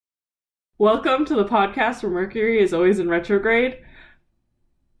Welcome to the podcast where Mercury is always in retrograde.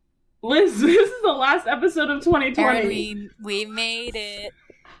 Liz, this is the last episode of 2020. Aaron, we made it.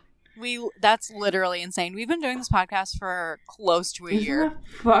 That's literally insane. We've been doing this podcast for close to a year. Isn't that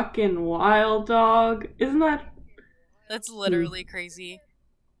fucking wild, dog? Isn't that? That's literally crazy.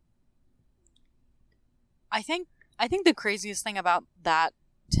 I think the craziest thing about that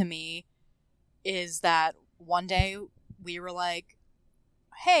to me is that one day we were like,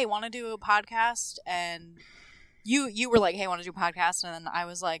 hey, want to do a podcast? And you were like, hey, want to do a podcast? And then I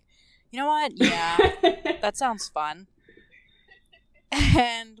was like, you know what? Yeah, that sounds fun.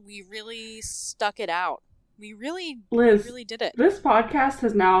 And we really stuck it out. Liz, we really did it. This podcast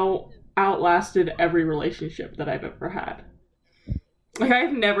has now outlasted every relationship that I've ever had. Like,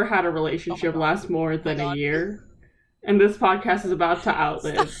 I've never had a relationship last more than a year. And this podcast is about to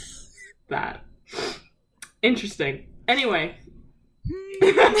outlive that. Interesting. Anyway.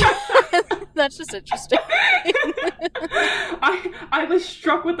 That's just interesting. I was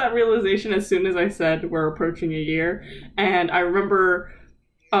struck with that realization as soon as I said we're approaching a year. And I remember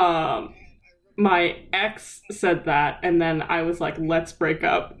my ex said that, and then I was like, let's break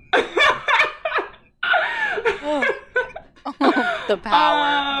up. The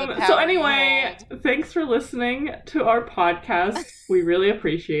power. So anyway, thanks for listening to our podcast. We really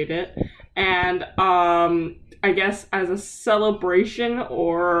appreciate it. And I guess as a celebration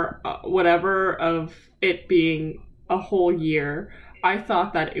or whatever of it being a whole year, I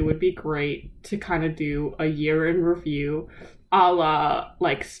thought that it would be great to kind of do a year in review, a la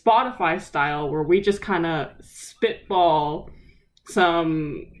like Spotify style, where we just kind of spitball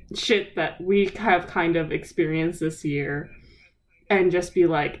some shit that we have kind of experienced this year and just be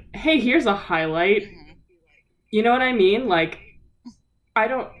like, hey, here's a highlight. You know what I mean? Like,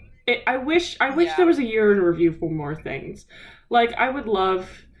 I wish there was a year in review for more things. Like, I would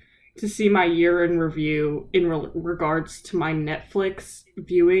love to see my year in review in regards to my Netflix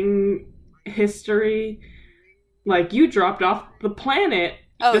viewing history. Like, you dropped off the planet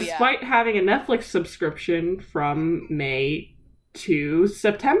despite having a Netflix subscription from May to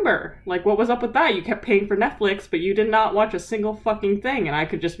September. Like, what was up with that? You kept paying for Netflix, but you did not watch a single fucking thing, and I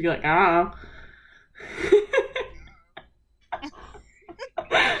could just be like, I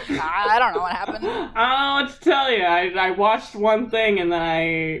don't know what happened. I don't know what to tell you. I watched one thing and then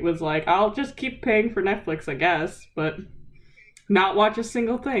I was like, I'll just keep paying for Netflix, I guess, but not watch a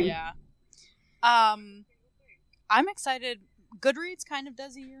single thing. Yeah. I'm excited. Goodreads kind of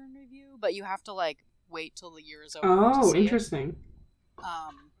does a year in review, but you have to like wait till the year is over. Oh, interesting.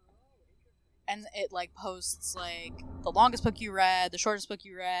 And it like posts like the longest book you read, the shortest book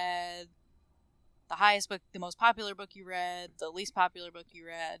you read, the highest book, the most popular book you read, the least popular book you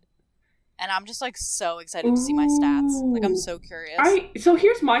read. And I'm just like so excited to see my stats. Like, I'm so curious. So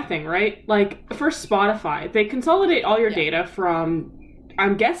here's my thing, right? Like, for Spotify, they consolidate all your data from,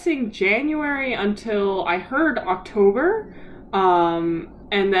 I'm guessing, January until I heard October. And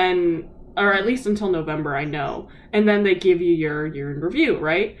then, or at least until November, I know. And then they give you your year in review,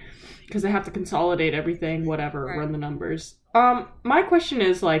 right? Because they have to consolidate everything, whatever, run the numbers. My question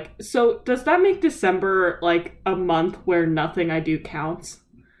is, like, so does that make December, like, a month where nothing I do counts?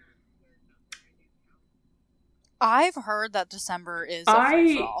 I've heard that December is a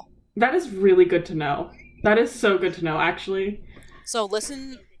free-for-all. That is really good to know. That is so good to know, actually. So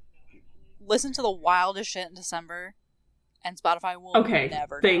listen to the wildest shit in December, and Spotify will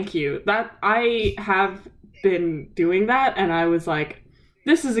never know. Thank you. That I have been doing that, and I was like,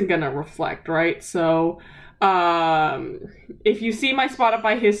 this isn't gonna reflect, right? So, if you see my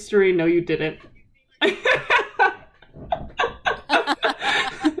Spotify history, no, you didn't.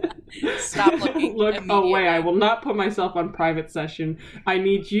 Stop looking. Look away. I will not put myself on private session. I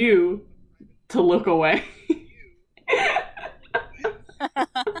need you to look away.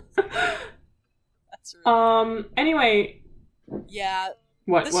 That's rude. Anyway. Yeah.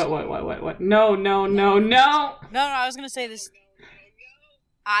 What? No. No, I was gonna say this.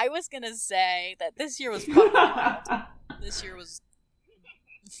 I was gonna say that this year was fucking wild. This year was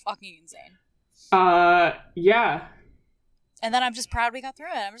fucking insane. Yeah. And then I'm just proud we got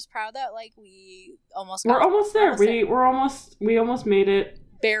through it. I'm just proud that like we almost We're almost there. We almost made it.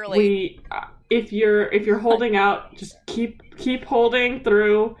 Barely. If you're holding out, just keep holding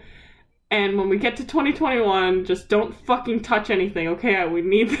through. And when we get to 2021, just don't fucking touch anything, okay? We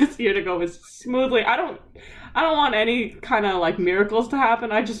need this year to go as smoothly. I don't want any kind of like miracles to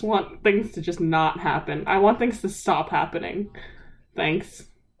happen. I just want things to just not happen. I want things to stop happening. Thanks.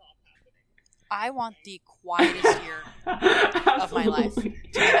 I want the quietest year of my life to be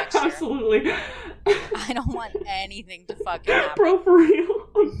next year. Absolutely. I don't want anything to fucking happen. Bro, for real.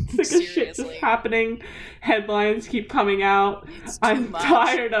 I'm sick of shit happening. Headlines keep coming out. It's too I'm much.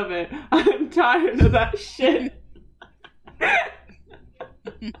 tired of it. I'm tired of that shit.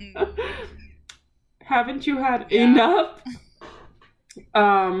 Haven't you had enough?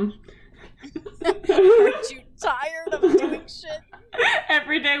 Aren't you tired of doing shit?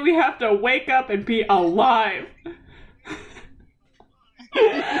 Every day we have to wake up and be alive.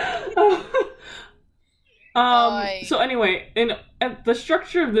 So anyway, in the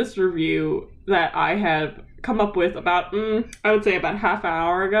structure of this review that I have come up with about, I would say about half an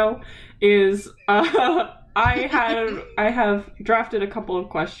hour ago, is I have drafted a couple of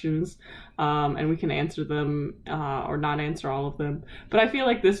questions, and we can answer them or not answer all of them. But I feel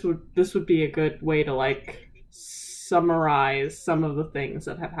like this would be a good way to like summarize some of the things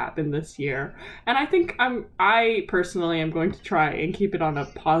that have happened this year. And I think I personally am going to try and keep it on a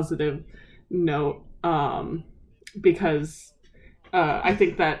positive note, because I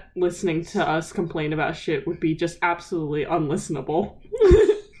think that listening to us complain about shit would be just absolutely unlistenable.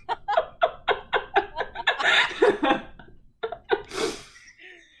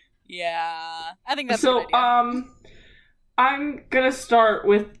 Yeah, I think that's so. a good idea. I'm gonna start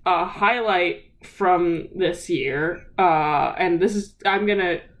with a highlight from this year, and this is I'm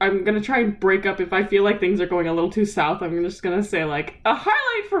gonna try and break up if I feel like things are going a little too south. I'm just gonna say like a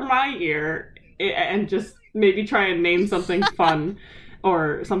highlight for my year, and just maybe try and name something fun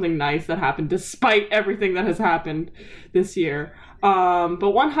or something nice that happened despite everything that has happened this year.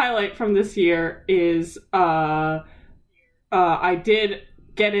 But one highlight from this year is I did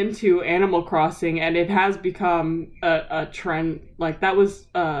get into Animal Crossing, and it has become a trend. Like, that was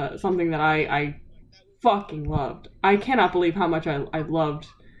something that I fucking loved. I cannot believe how much I loved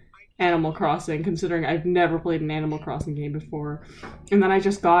Animal Crossing, considering I've never played an Animal Crossing game before. And then I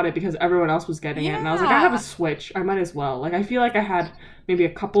just got it because everyone else was getting it, and I was like, I have a Switch, I might as well. Like, I feel like I had maybe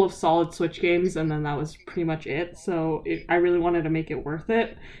a couple of solid Switch games, and then that was pretty much it. So I really wanted to make it worth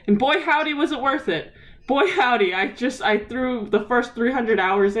it. And boy howdy was it worth it. Boy howdy, I threw the first 300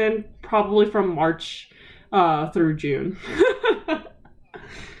 hours in, probably from March through June.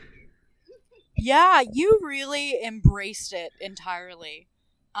 Yeah, you really embraced it entirely.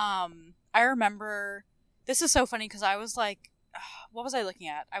 I remember, this is so funny because I was like, what was I looking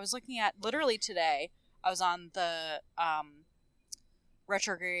at? I was looking at, literally today, I was on the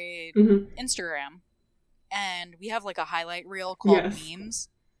Retrograde Instagram, and we have like a highlight reel called Memes,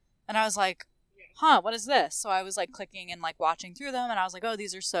 and I was like, what is this? So I was like clicking and like watching through them, and I was like, oh,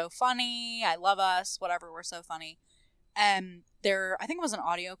 these are so funny, I love us, whatever, we're so funny. And there, I think it was an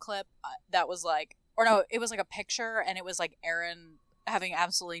audio clip that was like, or no, it was like a picture, and it was like Aaron having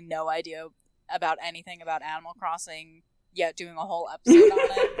absolutely no idea about anything about Animal Crossing, yet doing a whole episode on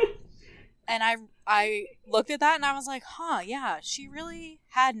it. And I looked at that and I was like, yeah, she really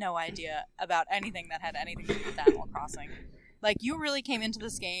had no idea about anything that had anything to do with Animal Crossing. Like, you really came into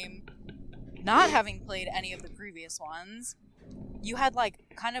this game not having played any of the previous ones. You had like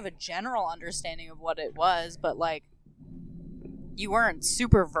kind of a general understanding of what it was, but like you weren't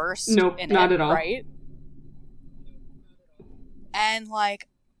super versed in it, not at all. Right? And like,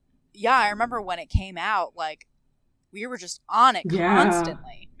 yeah, I remember when it came out, like we were just on it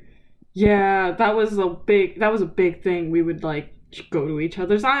constantly. Yeah, that was a big thing. We would like go to each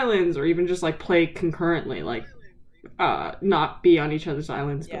other's islands, or even just like play concurrently, like not be on each other's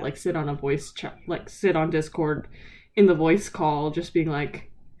islands, but like sit on a voice chat, like sit on Discord in the voice call, just being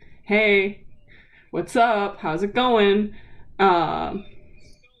like, hey, what's up, how's it going? Right,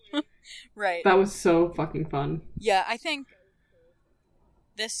 that was so fucking fun. Yeah, I think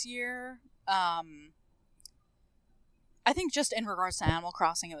this year, I think just in regards to Animal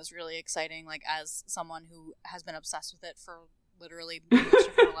Crossing, it was really exciting, like as someone who has been obsessed with it for literally most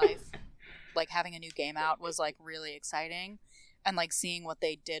of her life. Like, having a new game out was like really exciting, and like seeing what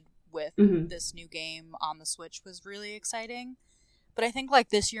they did with this new game on the Switch was really exciting. But I think like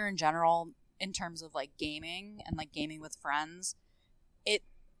this year in general, in terms of like gaming and like gaming with friends, it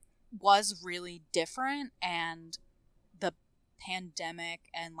was really different, and the pandemic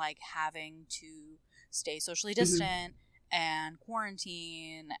and like having to stay socially distant and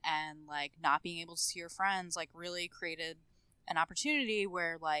quarantine and like not being able to see your friends like really created an opportunity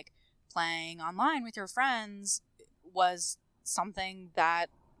where like playing online with your friends was something that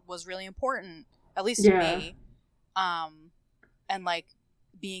was really important, at least to me. And like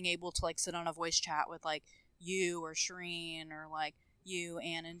being able to like sit on a voice chat with like you or Shireen or like you,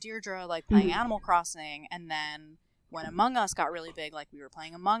 Anne, and Deirdre, like playing Animal Crossing. And then when Among Us got really big, like we were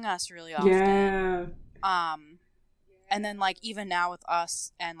playing Among Us really often. And then like even now with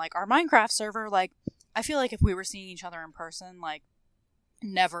us and like our Minecraft server, like I feel like if we were seeing each other in person, like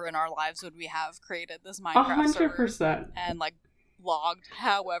never in our lives would we have created this Minecraft server 100%. and like logged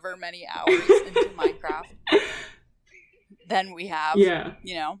however many hours into Minecraft than we have. Yeah.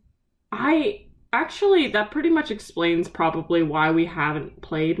 You know? Actually, that pretty much explains probably why we haven't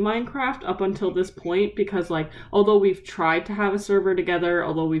played Minecraft up until this point, because, like, although we've tried to have a server together,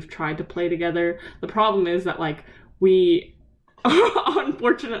 although we've tried to play together, the problem is that, like, we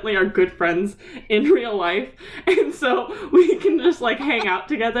unfortunately are good friends in real life, and so we can just, like, hang out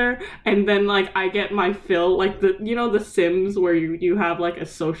together, and then, like, I get my fill, like, the Sims where you have, like, a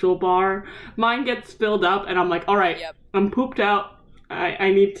social bar. Mine gets filled up, and I'm like, alright, Yep. I'm pooped out,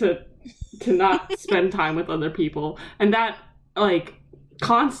 I need to not spend time with other people. And that, like,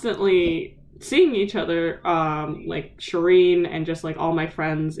 constantly seeing each other, like Shireen and just like all my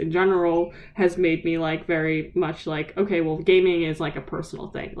friends in general, has made me like very much like, okay, well, gaming is like a personal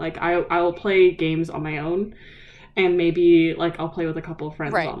thing. Like I will play games on my own, and maybe like I'll play with a couple of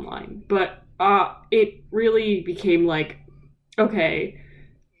friends Right. online. But it really became like, okay,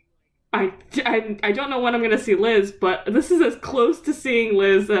 I don't know when I'm going to see Liz, but this is as close to seeing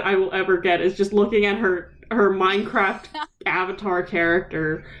Liz that I will ever get, is just looking at her Minecraft avatar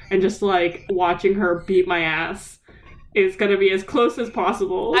character and just, like, watching her beat my ass is going to be as close as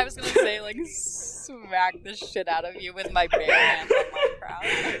possible. I was gonna say, like, smack the shit out of you with my bare hands on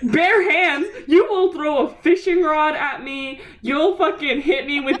Minecraft. Bare hands? You will throw a fishing rod at me. You'll fucking hit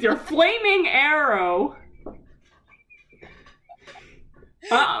me with your flaming arrow.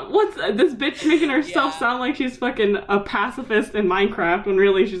 What's this bitch making herself sound like she's fucking a pacifist in Minecraft when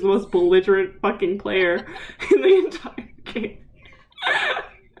really she's the most belligerent fucking player in the entire game.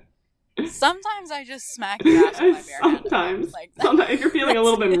 Sometimes I just smack your ass with my bare hands. Sometimes. Like, Sometimes if you're feeling a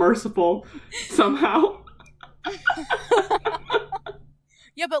little bit merciful somehow.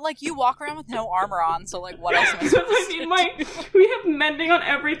 Yeah, but like you walk around with no armor on, so like what else am I supposed to do? We have mending on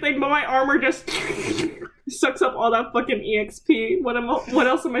everything, but my armor just sucks up all that fucking EXP. What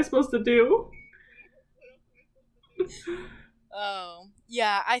else am I supposed to do? Oh,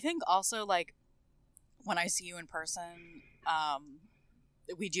 yeah, I think also, like, when I see you in person,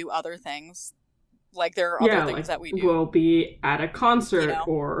 we do other things. Like, there are other things like, that we do. We'll be at a concert, You know?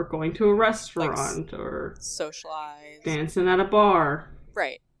 or going to a restaurant, or Socialize. dancing at a bar.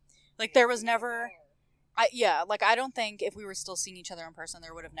 Right. Like, there was never... I don't think if we were still seeing each other in person,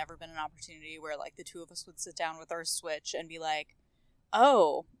 there would have never been an opportunity where, like, the two of us would sit down with our Switch and be like,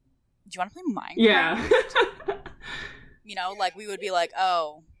 oh, do you want to play Minecraft? Yeah. You know, like, we would be like,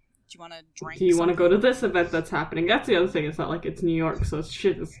 oh, do you want to drink Do you want to go to this event that's happening? That's the other thing. It's not like it's New York, so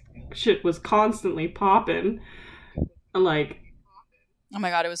shit was constantly popping. Like, oh my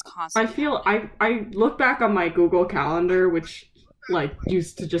god, it was constant. I feel I look back on my Google Calendar, which like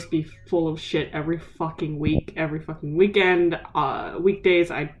used to just be full of shit every fucking week, every fucking weekend.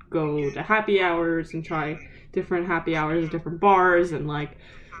 Weekdays I'd go to happy hours and try different happy hours at different bars, and like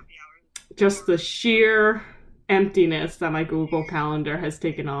just the sheer emptiness that my Google Calendar has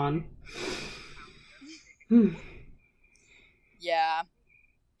taken on. Yeah.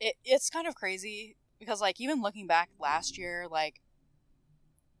 It's kind of crazy because, like, even looking back last year, like,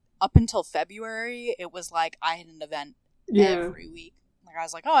 up until February, it was like I had an event every week. Like, I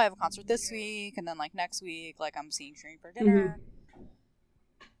was like, oh, I have a concert this week, and then, like, next week, like, I'm seeing Shireen for dinner. Mm-hmm.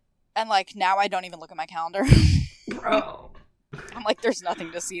 And, like, now I don't even look at my calendar. Bro. I'm like, there's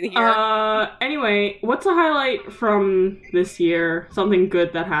nothing to see here. Anyway, what's a highlight from this year? Something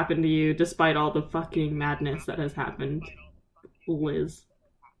good that happened to you despite all the fucking madness that has happened, Liz?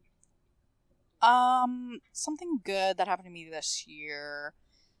 Something good that happened to me this year.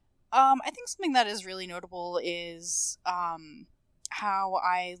 I think something that is really notable is, how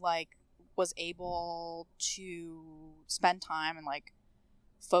I, like, was able to spend time and, like,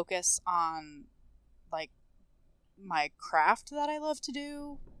 focus on, like, my craft that I love to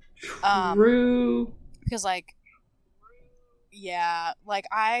do. True. Because, like, yeah, like,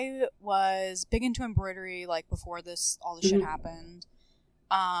 I was big into embroidery, like, before all this shit happened.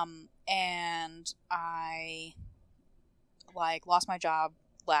 And I, like, lost my job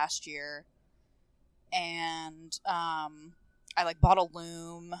last year, and, I, like, bought a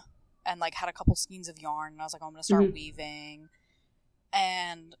loom, and, like, had a couple skeins of yarn, and I was like, oh, I'm gonna start weaving,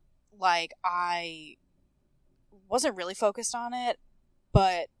 and, like, I wasn't really focused on it,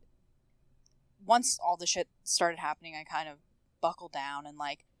 but once all the shit started happening, I kind of buckled down and,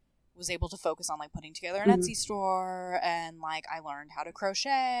 like, was able to focus on, like, putting together an Etsy store, and, like, I learned how to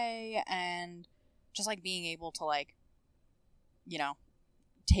crochet, and just, like, being able to, like, you know,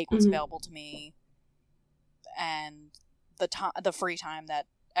 take what's available to me, and the free time that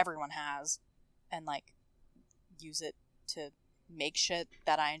everyone has, and, like, use it to make shit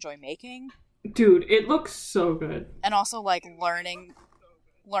that I enjoy making. Dude, it looks so good. And also, like, learning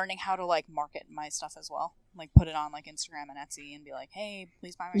how to, like, market my stuff as well. Like, put it on, like, Instagram and Etsy and be like, hey,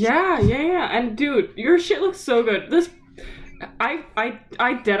 please buy my shit. Yeah. And, dude, your shit looks so good. This... I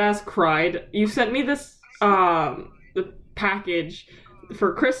deadass cried. You sent me this, the package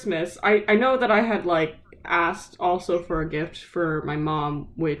for Christmas. I know that I had, like, asked also for a gift for my mom,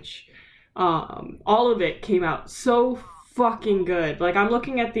 which, all of it came out so fucking good. Like, I'm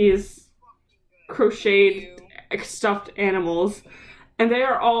looking at these crocheted stuffed animals, and they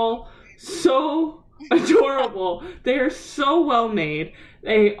are all so adorable. They are so well made.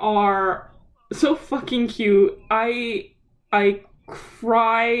 They are so fucking cute. I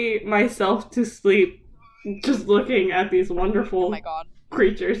cry myself to sleep just looking at these wonderful oh my God.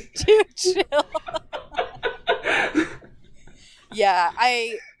 creatures. Dude, chill. Yeah,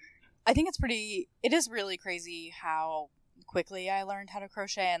 I think it is really crazy how quickly I learned how to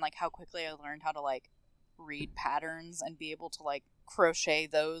crochet, and like how quickly I learned how to like read patterns and be able to like crochet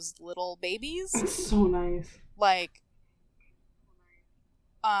those little babies. It's so nice. Like,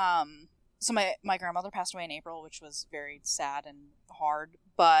 so my grandmother passed away in April, which was very sad and hard,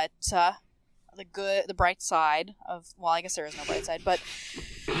 but the bright side of, well, I guess there is no bright side, but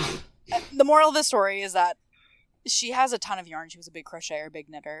the moral of the story is that she has a ton of yarn. She was a big crocheter, big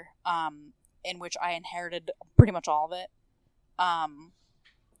knitter, in which I inherited pretty much all of it,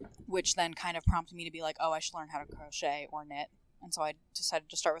 which then kind of prompted me to be like, oh, I should learn how to crochet or knit. And so I decided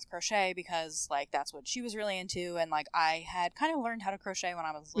to start with crochet because, like, that's what she was really into, and, like, I had kind of learned how to crochet when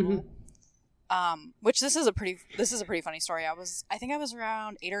I was little. Which this is a pretty funny story. I think I was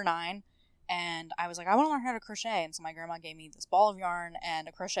around 8 or 9, and I was like, I want to learn how to crochet. And so my grandma gave me this ball of yarn and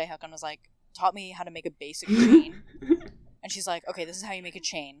a crochet hook and was like, taught me how to make a basic chain. And she's like, okay, this is how you make a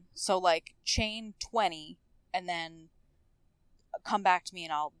chain. So, like, chain 20 and then come back to me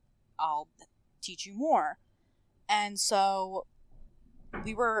and I'll teach you more. And so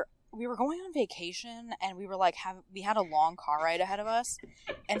we were going on vacation, and we were like, we had a long car ride ahead of us.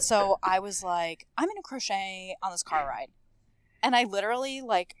 And so I was like, I'm going to crochet on this car ride. And I literally,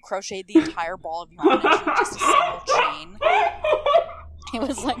 like, crocheted the entire ball of yarn into just a single chain. It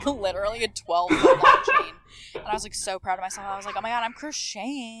was, like, literally a 12-foot long chain. And I was, like, so proud of myself. I was like, oh my God, I'm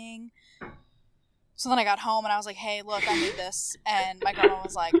crocheting. So then I got home, and I was like, hey, look, I made this. And my grandma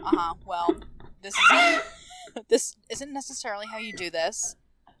was like, well, this isn't necessarily how you do this.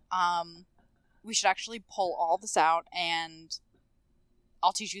 We should actually pull all this out, and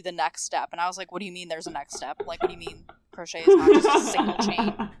I'll teach you the next step. And I was like, what do you mean there's a next step? Like, what do you mean crochet is not just a single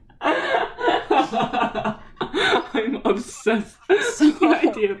chain? I'm obsessed with the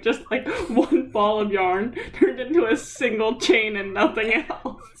idea of just, like, one ball of yarn turned into a single chain and nothing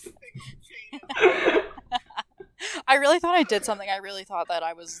else. I really thought I did something. I really thought that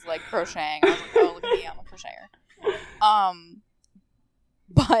I was, like, crocheting. I was like, oh, look at me, I'm a crocheter.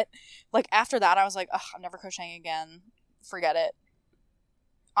 But, like, after that, I was like, ugh, I'm never crocheting again. Forget it.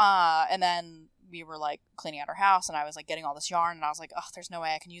 And then we were, like, cleaning out our house, and I was, like, getting all this yarn, and I was like, ugh, there's no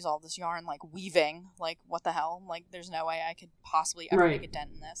way I can use all this yarn, like, weaving. Like, what the hell? Like, there's no way I could possibly ever make a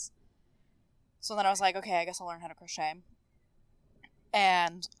dent in this. So then I was like, okay, I guess I'll learn how to crochet.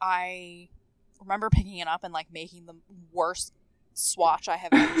 And I remember picking it up and, like, making the worst swatch I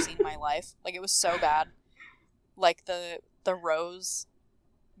have ever seen in my life. Like, it was so bad. Like, the rows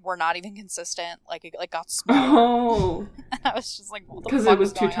were not even consistent. Like, it, like, got smaller. Oh. And I was just like, what the fuck? Because it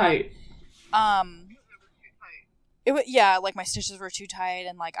was too tight. It was, yeah, like, my stitches were too tight,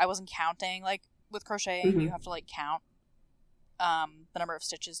 and, like, I wasn't counting. Like, with crocheting, you have to, like, count the number of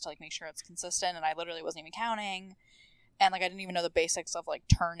stitches to, like, make sure it's consistent, and I literally wasn't even counting. And, like, I didn't even know the basics of, like,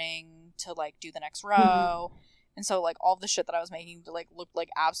 turning to, like, do the next row. And so, like, all the shit that I was making, like, looked like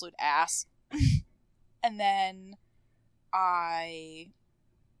absolute ass. And then I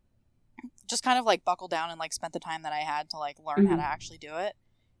just kind of, like, buckled down and, like, spent the time that I had to, like, learn how to actually do it.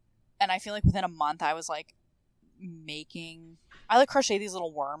 And I feel like within a month I was, like, I, like, crochet these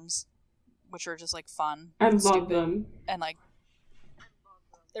little worms, which are just, like, fun. I love them. And, like,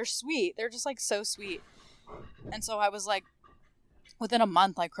 they're sweet. They're just, like, so sweet. And so I was, like, within a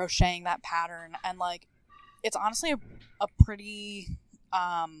month, like, crocheting that pattern. And, like, it's honestly a pretty,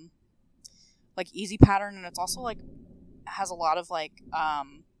 like, easy pattern. And it's also, like, has a lot of, like,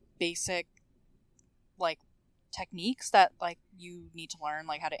 basic, like, techniques that, like, you need to learn,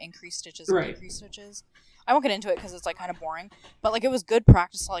 like, how to increase stitches and decrease stitches. I won't get into it because it's, like, kind of boring. But, like, it was good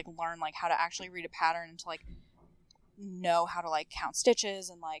practice to, like, learn, like, how to actually read a pattern and to, like, know how to, like, count stitches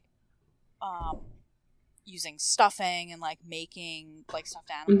and, like, using stuffing and, like, making, like,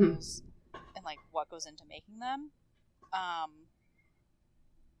 stuffed animals and, like, what goes into making them.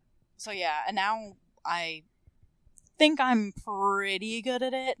 So yeah, and now I think I'm pretty good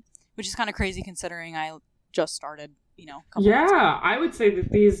at it, which is kind of crazy considering I just started, a couple months ago. Yeah, I would say that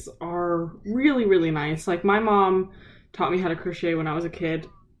these are really, really nice. Like, my mom taught me how to crochet when I was a kid.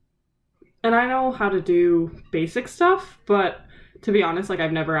 And I know how to do basic stuff, but to be honest, like,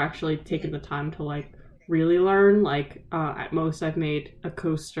 I've never actually taken the time to, like, really learn. Like, at most I've made a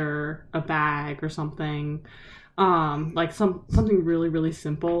coaster, a bag, or something. Like, something really, really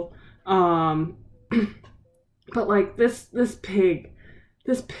simple. But, like, this pig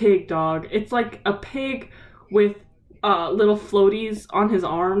dog, it's like a pig with little floaties on his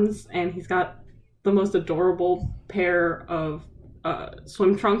arms, and he's got the most adorable pair of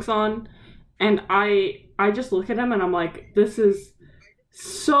swim trunks on. And I just look at him and I'm like, this is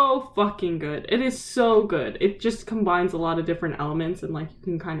so fucking good. It is so good. It just combines a lot of different elements, and like you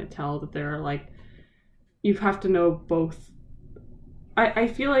can kind of tell that there are like, you have to know both. I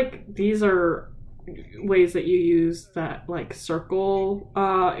feel like these are ways that you use that like circle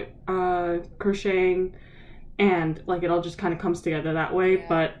crocheting, and like it all just kind of comes together that way. Yeah.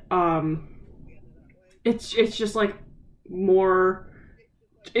 But it's just like more.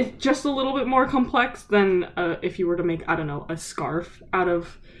 It's just a little bit more complex than if you were to make, I don't know, a scarf out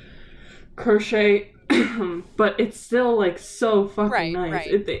of crochet. But it's still like so fucking nice. Right.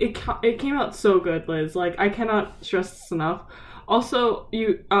 It came out so good, Liz. Like, I cannot stress this enough. Also,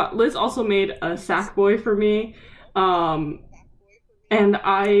 Liz also made a sack boy for me, and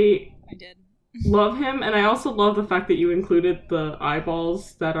I did. love him, and I also love the fact that you included the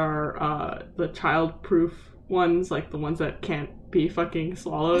eyeballs that are the child-proof ones, like the ones that can't be fucking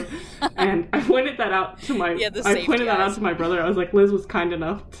swallowed. And I pointed that out to my out to my brother. I was like, Liz was kind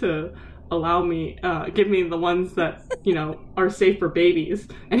enough to allow me give me the ones that are safe for babies,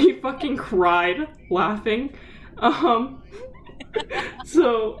 and he fucking cried laughing.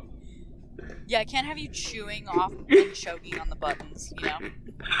 So yeah, I can't have you chewing off and choking on the buttons,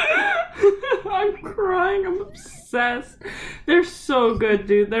 I'm crying. I'm obsessed. They're so good,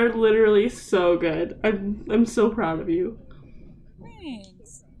 dude. They're literally so good. I'm so proud of you.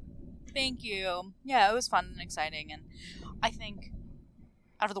 Thanks. Thank you. Yeah, it was fun and exciting, and I think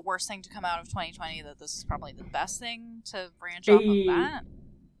out of the worst thing to come out of 2020, that this is probably the best thing to branch off of that,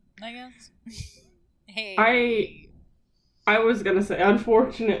 I guess. Hey. I was gonna say,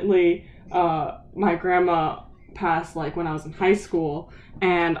 unfortunately, my grandma passed like when I was in high school,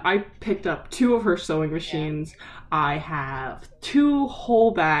 and I picked up 2 of her sewing machines. Yeah. I have 2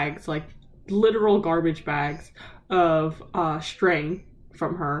 whole bags, like literal garbage bags of string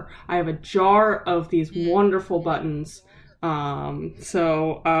from her. I have a jar of these wonderful buttons.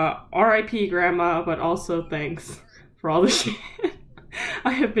 So R.I.P. Grandma, but also thanks for all the shit.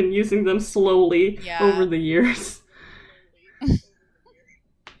 I have been using them slowly over the years.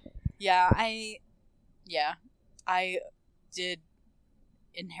 I did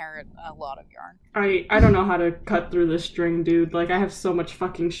inherit a lot of yarn. I don't know how to cut through the string, dude. Like, I have so much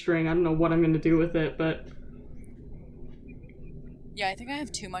fucking string. I don't know what I'm gonna do with it, but yeah, I think I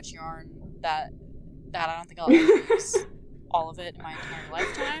have too much yarn that I don't think I'll ever use all of it in my entire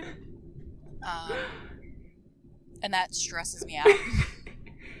lifetime. And that stresses me out.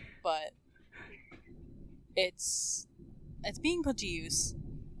 But it's being put to use,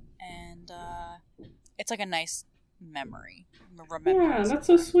 and it's like a nice memory. Yeah, that's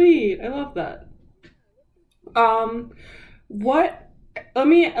so sweet. I love that. Let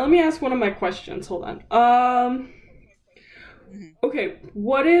me ask one of my questions. Hold on. Okay,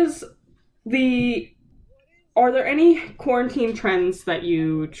 are there any quarantine trends that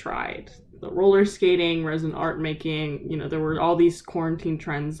you tried? The roller skating, resin art making, there were all these quarantine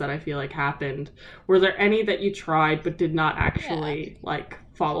trends that I feel like happened. Were there any that you tried but did not actually like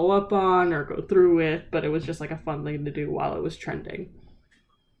follow up on or go through with, but it was just like a fun thing to do while it was trending?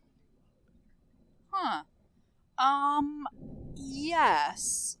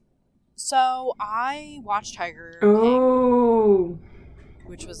 Yes. So I watched Tiger King,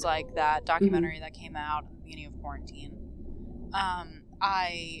 which was like that documentary that came out at the beginning of quarantine.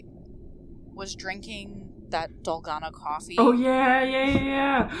 I was drinking that Dalgona coffee. Oh,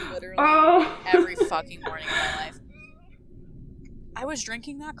 yeah. Literally every fucking morning of my life. I was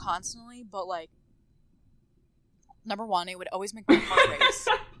drinking that constantly, but, like, number one, it would always make my heart race.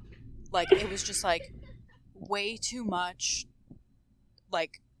 Like, it was just, like, way too much,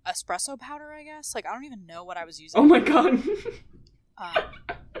 like, espresso powder, I guess. Like, I don't even know what I was using. Oh, my God.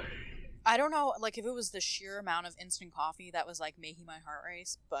 I don't know, like, if it was the sheer amount of instant coffee that was, like, making my heart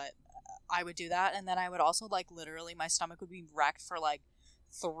race, but I would do that, and then I would also, like, literally, my stomach would be wrecked for, like,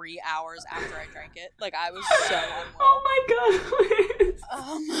 3 hours after I drank it. Like, I was so unwell. Oh my God, Liz.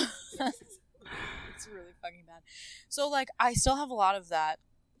 fucking bad. So, like, I still have a lot of that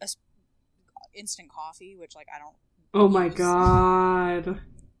instant coffee, which, like, I don't Oh my use. god.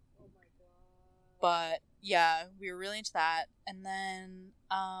 But, yeah, we were really into that. And then,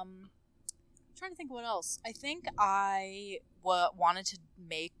 I'm trying to think what else. I think I wanted to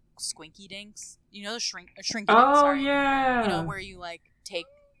make Squinky Dinks. You know the Shrinky Dinks? Oh, Sorry. yeah. You know, where you, like, take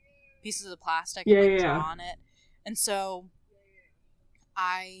pieces of plastic Yeah, and, like, yeah. draw on it. And so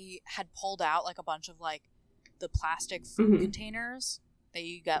I had pulled out, like, a bunch of, like, the plastic fruit containers that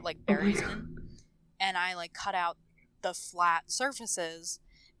you got, like, berries in. And I, like, cut out the flat surfaces.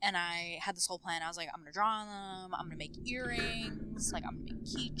 And I had this whole plan. I was like, I'm going to draw on them. I'm going to make earrings. Like, I'm going to make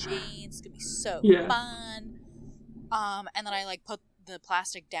keychains. It's going to be so fun. And then I, like, put the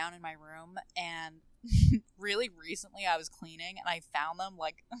plastic down in my room. And really recently I was cleaning. And I found them,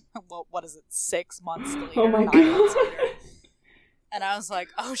 like, what is it, 6 months later? Oh my 9 months god. later. And I was like,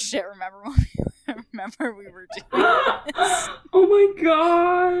 oh shit, remember we were doing this? Oh my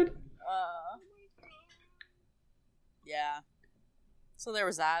god. Yeah. So there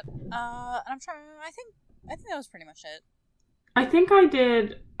was that. And I'm trying. I think that was pretty much it. I think I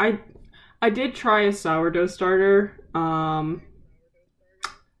did. I did try a sourdough starter. Oh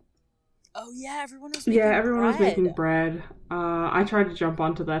yeah, everyone was making everyone was bread. making bread. I tried to jump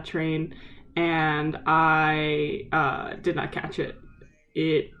onto that train, and I did not catch it.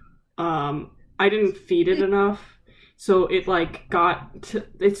 I didn't feed it enough, so it like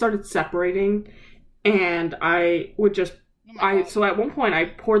it started separating, and I would just. So at one point I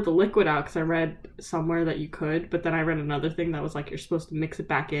poured the liquid out because I read somewhere that you could, but then I read another thing that was like you're supposed to mix it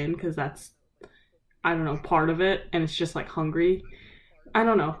back in because that's, I don't know, part of it, and it's just like hungry. I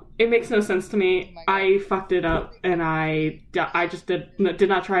don't know. It makes no sense to me. I fucked it up, and I just did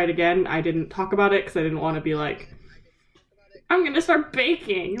not try it again. I didn't talk about it because I didn't want to be like, I'm gonna start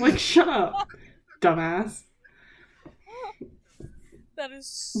baking. Like, shut up, dumbass. That is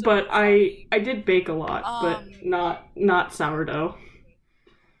so but funny. I did bake a lot, but not sourdough.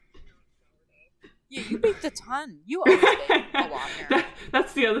 Yeah, you baked a ton. You always bake a lot here.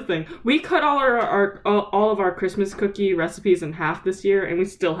 That's the other thing. We cut all of our Christmas cookie recipes in half this year, and we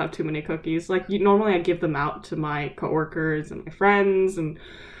still have too many cookies. Like, normally I give them out to my coworkers and my friends and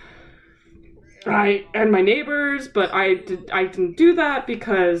my neighbors, but I didn't do that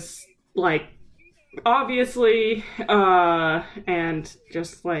because, like, obviously, and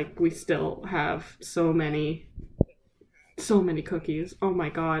just like we still have so many cookies. Oh my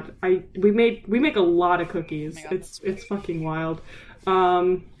god, we make a lot of cookies. Oh my God, it's fucking wild.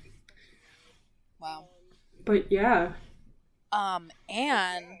 Wow. But yeah. Anne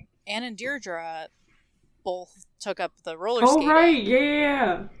and Deirdre both took up the roller Oh skating. right,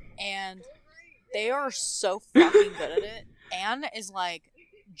 yeah. And they are so fucking good at it. Anne is like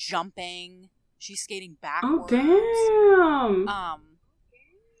jumping. She's skating backwards. Oh damn.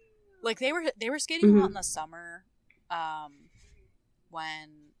 Like they were skating a lot in the summer, when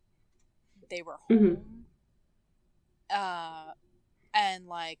they were home. And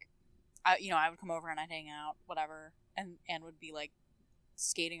like, I would come over and I'd hang out, whatever, and Anne would be like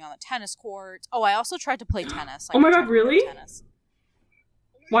skating on the tennis court. Oh, I also tried to play tennis. Like, oh my god, really? Tennis.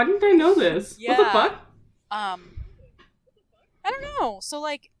 Why didn't I know this? Yeah. What the fuck? I don't know. So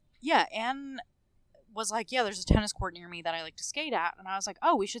like, yeah, Anne was like, yeah, there's a tennis court near me that I like to skate at. And I was like,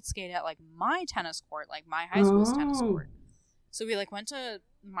 oh, we should skate at like my tennis court, like my high school's tennis court. So we like went to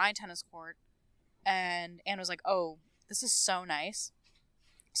my tennis court, and Anne was like, oh, this is so nice.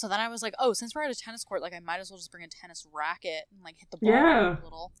 So then I was like, oh, since we're at a tennis court, like I might as well just bring a tennis racket and like hit the ball a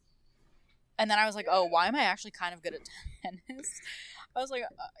little. And then I was like, oh, why am I actually kind of good at tennis? I was like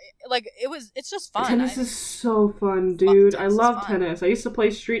it's just fun. Tennis is so fun, dude. I love tennis. I used to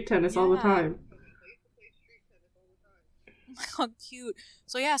play street tennis all the time. How cute.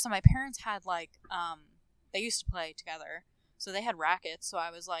 So yeah, so my parents had like, they used to play together. So they had rackets. So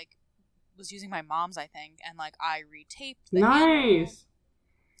I was using my mom's, I think. And like I retaped the handle,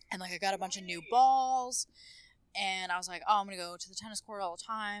 and like I got a bunch of new balls. And I was like, oh, I'm going to go to the tennis court all the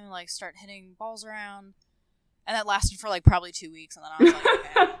time. Like start hitting balls around. And that lasted for like probably 2 weeks. And then I was like,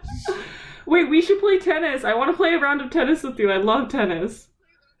 okay. Wait, we should play tennis. I want to play a round of tennis with you. I love tennis.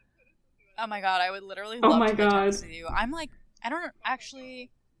 Oh my god, I would literally love to play tennis with you. I'm like, I don't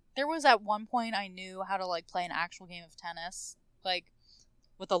actually. There was at one point I knew how to like play an actual game of tennis, like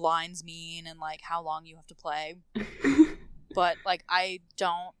what the lines mean and like how long you have to play. But like I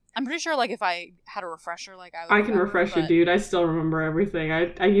don't. I'm pretty sure like if I had a refresher, like I can refresh you, dude. I still remember everything.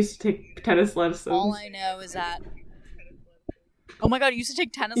 I used to take tennis lessons. All I know is that. Oh my god, you used to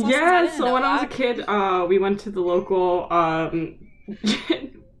take tennis lessons? Yeah, so when I was a kid, we went to the local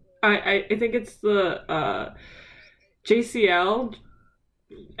I think it's the JCL,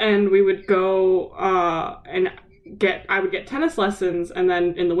 and we would go and I would get tennis lessons, and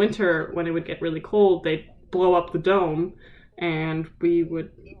then in the winter when it would get really cold, they'd blow up the dome, and I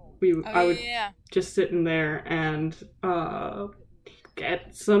would just sit in there and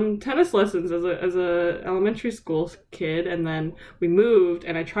get some tennis lessons as a elementary school kid. And then we moved,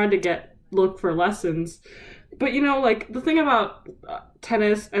 and I tried to look for lessons, but like the thing about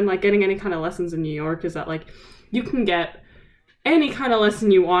tennis and like getting any kind of lessons in New York is that like you can get any kind of lesson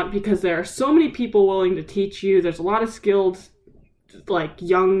you want because there are so many people willing to teach you. There's a lot of skilled like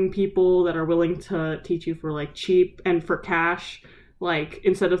young people that are willing to teach you for like cheap and for cash, like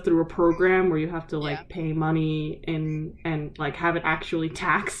instead of through a program where you have to like pay money and like have it actually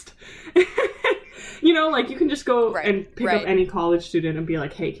taxed. Like you can just go and pick up any college student and be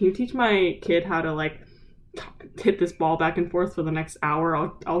like, hey, can you teach my kid how to like hit this ball back and forth for the next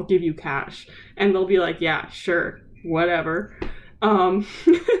hour? I'll give you cash. And they'll be like, yeah, sure, whatever. And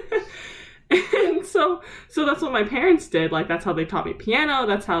so that's what my parents did. Like that's how they taught me piano,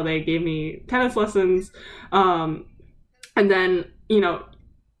 that's how they gave me tennis lessons. And then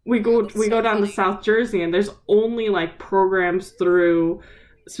we go down to South Jersey, and there's only like programs through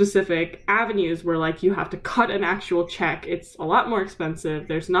specific avenues where like you have to cut an actual check. It's a lot more expensive.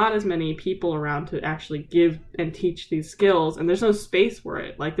 There's not as many people around to actually give and teach these skills, and there's no space for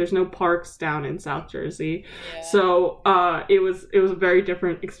it. Like there's no parks down in South Jersey. So it was a very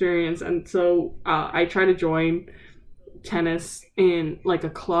different experience. And so I tried to join tennis in like a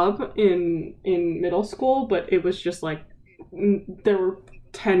club in middle school, but it was just like there were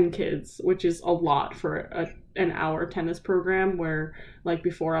 10 kids, which is a lot for an hour tennis program, where like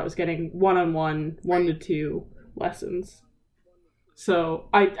before I was getting one-on-one 1 to 2 lessons. So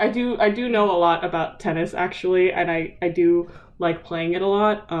I do know a lot about tennis actually, and I do like playing it a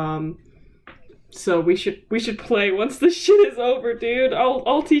lot. So we should play once this shit is over, dude.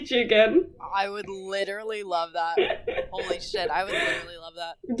 I'll teach you again. I would literally love that. Holy shit, I would literally love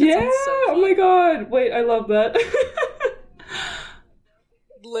that. Yeah, oh my god. Wait, I love that.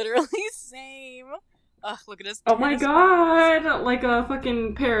 Literally same. Ugh, look at us. Oh my god, like a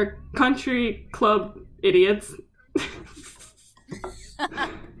fucking pair of country club idiots.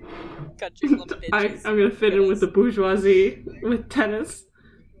 Country club bitches. I'm gonna fit in with the bourgeoisie with tennis.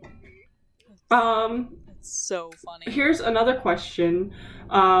 It's so funny. Here's another question.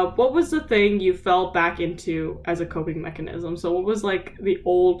 What was the thing you fell back into as a coping mechanism? So what was like the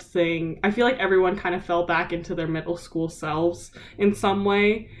old thing? I feel like everyone kind of fell back into their middle school selves in some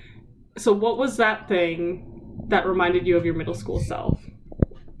way. So what was that thing that reminded you of your middle school self?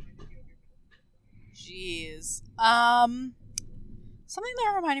 Jeez. Something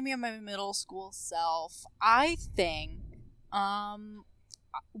that reminded me of my middle school self, I think,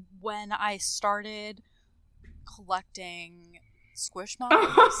 when I started collecting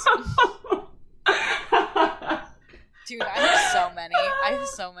Squishmallows. Dude, I have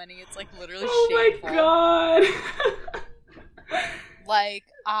so many. It's like literally shameful. Oh my god. Like,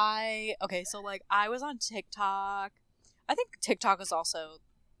 I was on TikTok. I think TikTok is also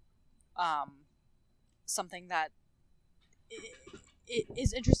something that it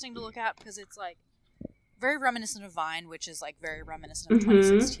is interesting to look at because it's like very reminiscent of Vine, which is like very reminiscent of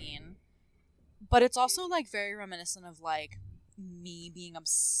 2016. But it's also like very reminiscent of like me being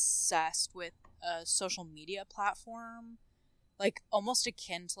obsessed with a social media platform, like almost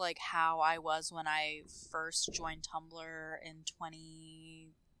akin to like how I was when I first joined Tumblr in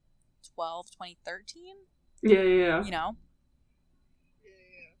 2012, 2013. Yeah. You know?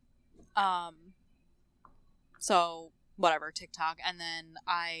 So whatever, TikTok, and then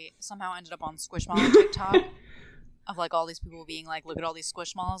I somehow ended up on Squishmallow TikTok of like all these people being like, look at all these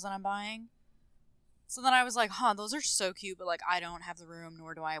Squishmallows that I'm buying. So then I was like, those are so cute, but like I don't have the room,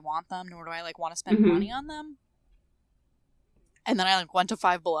 nor do I want them, nor do I like want to spend money on them. And then I like went to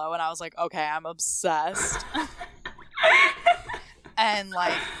Five Below and I was like, okay, I'm obsessed. And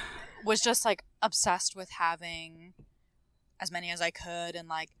like was just like obsessed with having as many as I could and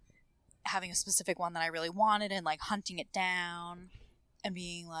like having a specific one that I really wanted and like hunting it down and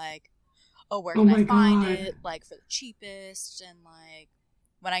being like, oh, where can I find it like for the cheapest, and like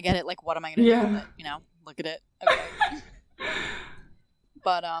when I get it, like what am I gonna do with it? You know, look at it. Okay.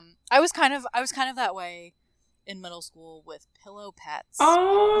 But I was kind of that way in middle school with pillow pets.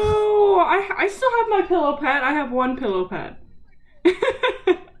 Oh, I still have my pillow pet. I have one pillow pet.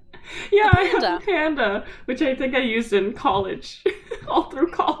 Yeah, I have a panda, which I think I used in college, all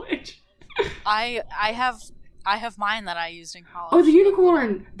through college. I have mine that I used in college. Oh, the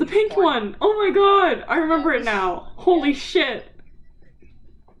unicorn! The pink one! Oh my god! I remember it now. Holy shit.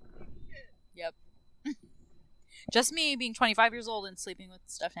 Just me being 25 years old and sleeping with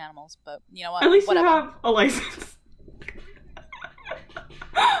stuffed animals, but you know what? At least Whatever. you have a license.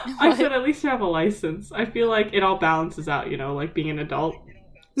 I said at least you have a license. I feel like it all balances out, you know, like being an adult.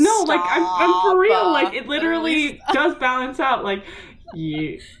 No, Stop, like I'm for real. Like it literally does balance out. Like,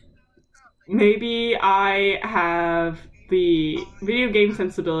 maybe I have the video game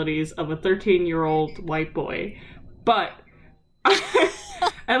sensibilities of a 13-year-old white boy, but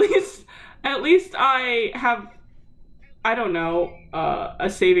at least I have, I don't know, a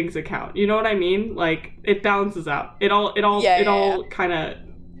savings account. You know what I mean? Like it balances out. It all kind of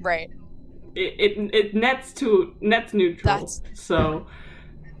right. It nets neutral. So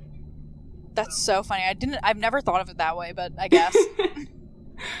that's so funny. I've never thought of it that way, but I guess.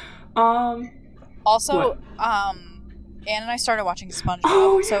 Also, what? Anne and I started watching SpongeBob.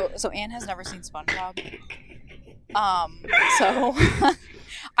 Oh, yeah. So Anne has never seen SpongeBob. So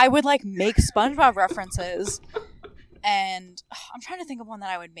I would like make SpongeBob references, and I'm trying to think of one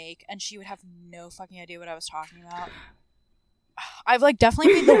that I would make, and she would have no fucking idea what I was talking about. I've like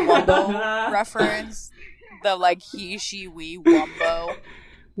definitely made the Wumbo reference, the like he, she, we, Wumbo.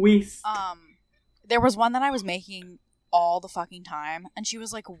 There was one that I was making all the fucking time, and she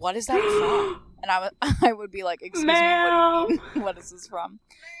was like, "What is that from?" And I would be like, "Excuse me, what do you mean? What is this from?"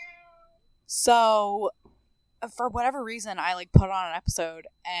 So, for whatever reason, I like put on an episode,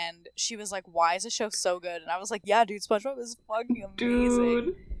 and she was like, "Why is this show so good?" And I was like, "Yeah, dude, SpongeBob is fucking amazing."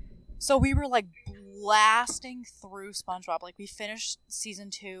 Dude. So we were like blasting through SpongeBob. Like we finished season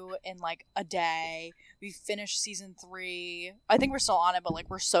 2 in like a day. We finished season 3. I think we're still on it, but like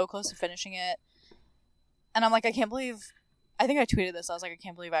we're so close to finishing it. And I'm like, I can't believe. I think I tweeted this. I was like, I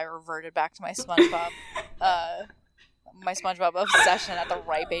can't believe I reverted back to my SpongeBob, obsession at the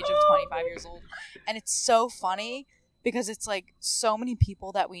ripe age of 25 years old. And it's so funny because it's like so many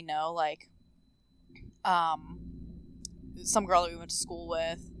people that we know, like, some girl that we went to school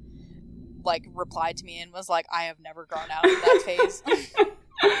with, like, replied to me and was like, I have never grown out of that phase.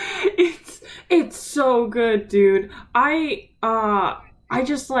 It's so good, dude. I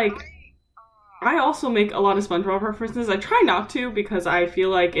just like, I also make a lot of SpongeBob references. I try not to because I feel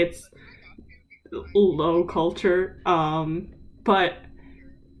like it's low culture. But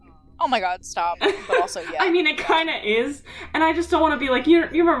oh my god, stop. But also, yeah. I mean, it kind of is. And I just don't want to be like, you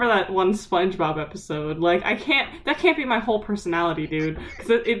remember that one SpongeBob episode? Like, that can't be my whole personality, dude. Because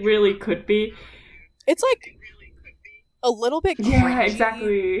it really could be. It's like a little bit cringy. Yeah,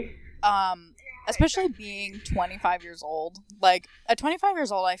 exactly. Especially being 25 years old. Like, at 25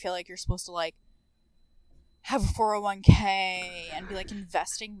 years old, I feel like you're supposed to, like, have a 401k and be, like,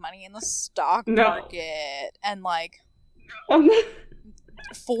 investing money in the stock market. And, like,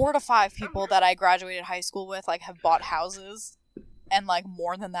 4 to 5 people that I graduated high school with, like, have bought houses. And, like,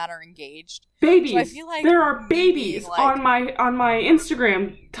 more than that are engaged. Babies. So I feel like there are babies like, on my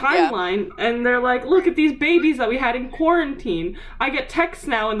Instagram timeline, and they're like, look at these babies that we had in quarantine. I get texts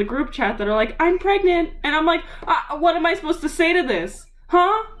now in the group chat that are like, I'm pregnant. And I'm like, what am I supposed to say to this?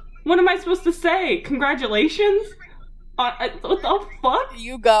 Huh? What am I supposed to say? Congratulations? What the fuck?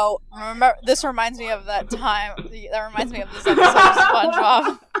 You go, remember, this reminds me of that time. That reminds me of this episode of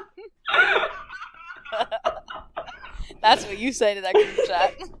SpongeBob. That's what you say to that group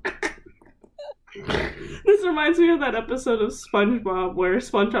chat. This reminds me of that episode of SpongeBob where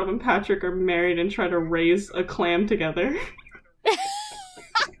SpongeBob and Patrick are married and try to raise a clam together.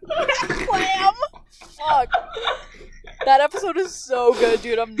 Clam? Fuck. That episode is so good,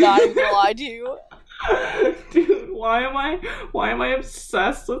 dude. I'm not even gonna lie to you. Dude, why am I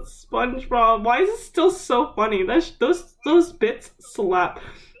obsessed with SpongeBob? Why is it still so funny? Those bits slap.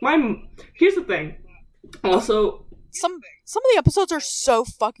 Here's the thing. Also, some of the episodes are so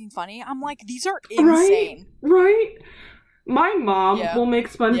fucking funny. I'm like, these are insane. Right? My mom will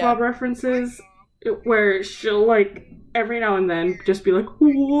make SpongeBob references where she'll, like, every now and then just be like,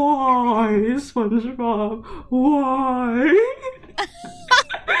 why, SpongeBob? Why?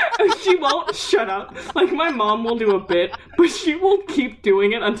 She won't shut up. Like, my mom will do a bit, but she will keep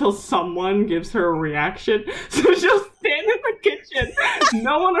doing it until someone gives her a reaction. So she'll stand in the kitchen,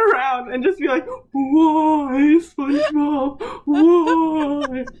 no one around, and just be like, why, SpongeBob?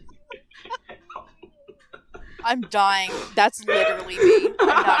 Why? I'm dying. That's literally me. I'm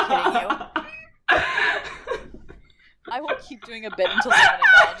not kidding you. I will keep doing a bit until someone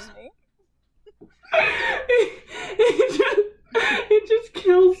acknowledges me. It just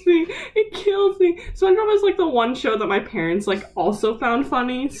kills me. It kills me. SpongeBob was like the one show that my parents like also found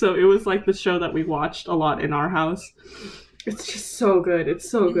funny, so it was like the show that we watched a lot in our house. It's just so good. It's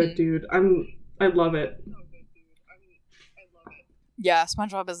so good, dude. I love it. Yeah,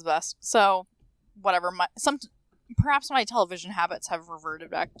 SpongeBob is the best. So, whatever. Perhaps my television habits have reverted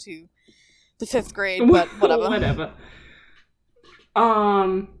back to the 5th grade, but whatever. Whatever.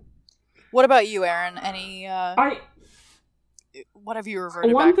 What about you, Aaron? Any, what have you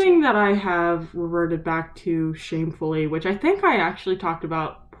reverted back to? One thing that I have reverted back to shamefully, which I think I actually talked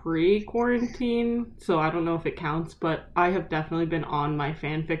about pre-quarantine, so I don't know if it counts, but I have definitely been on my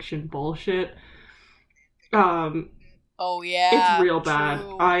fanfiction bullshit. Oh yeah, it's real bad.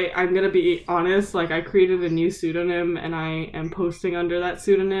 True. I'm gonna be honest, like, I created a new pseudonym and I am posting under that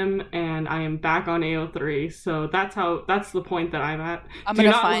pseudonym, and I am back on AO3, so that's the point that I'm at. I'm Do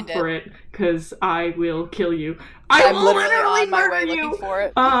gonna not find look for it, because I will kill you. I'm will literally on my way you. looking for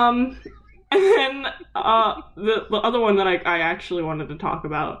it. And then the other one that I actually wanted to talk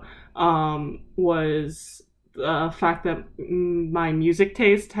about was the fact that my music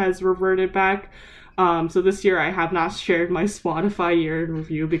taste has reverted back. So this year I have not shared my Spotify year in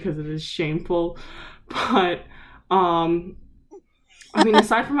review because it is shameful. But, I mean,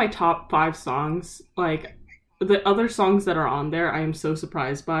 aside from my top 5 songs, like, the other songs that are on there, I am so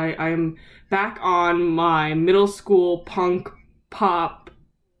surprised by. I am back on my middle school punk, pop,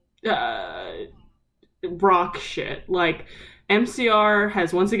 rock shit. Like, MCR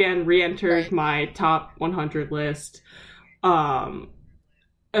has once again re-entered my top 100 list. Some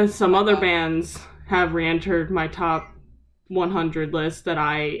other bands have re-entered my top 100 list that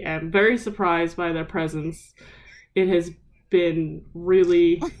I am very surprised by their presence. It has been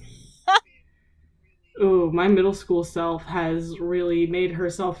really... Oh, my middle school self has really made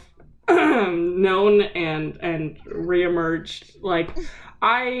herself known and re-emerged. Like,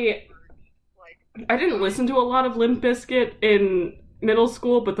 I didn't listen to a lot of Limp Bizkit in middle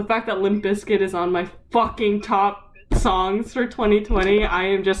school, but the fact that Limp Bizkit is on my fucking top songs for 2020, I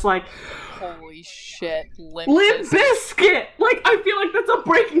am just like... Holy shit, Limp Bizkit! Like, I feel like that's a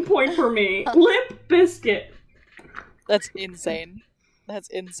breaking point for me. Limp Bizkit. That's insane. That's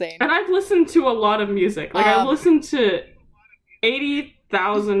insane. And I've listened to a lot of music. Like, I've listened to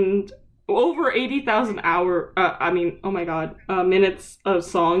over 80,000 minutes of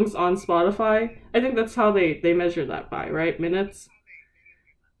songs on Spotify. I think that's how they measure that by, right? Minutes?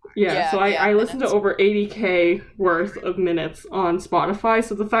 Yeah, so I listened to over 80k worth of minutes on Spotify,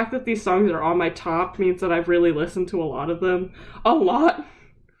 so the fact that these songs are on my top means that I've really listened to a lot of them. A lot.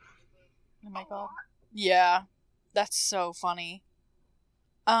 Oh my god. Yeah. That's so funny.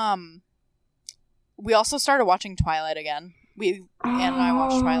 We also started watching Twilight again. Anne and I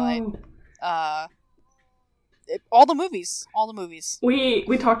watched Twilight. All the movies.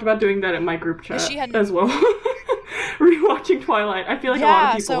 We talked about doing that in my group chat as well. Rewatching Twilight. I feel like a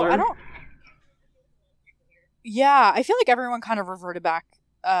lot of people are. I feel like everyone kind of reverted back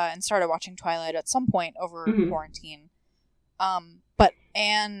and started watching Twilight at some point over quarantine. But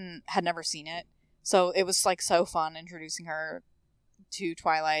Anne had never seen it, so it was like so fun introducing her to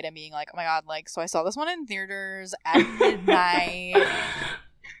Twilight and being like, oh my god, like, so I saw this one in theaters at midnight.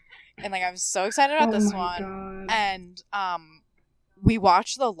 And like I was so excited about this one. God. And we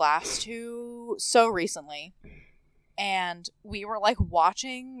watched the last 2 so recently. And we were like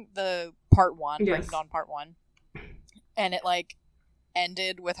watching the part 1, Breaking Dawn part 1. And it like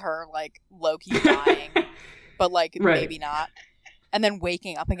ended with her like low-key dying, but like maybe not. And then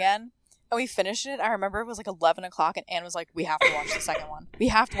waking up again. And we finished it. I remember it was like 11 o'clock and Anne was like, we have to watch the second one. We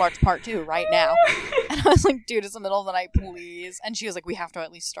have to watch part 2 right now. And I was like, dude, it's the middle of the night, please. And she was like, we have to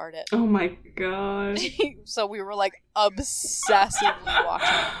at least start it. Oh my god. So we were like obsessively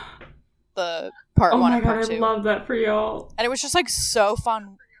watching the part 1 and part 2. I love that for y'all. And it was just like so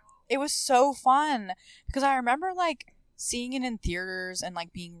fun. It was so fun. Because I remember like seeing it in theaters and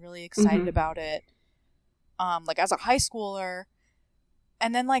like being really excited about it. Like as a high schooler.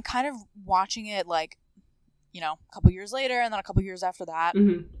 And then, like, kind of watching it, like, you know, a couple years later and then a couple years after that.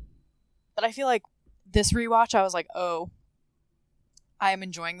 But I feel like this rewatch, I was like, oh, I am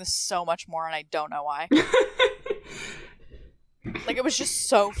enjoying this so much more and I don't know why. Like, it was just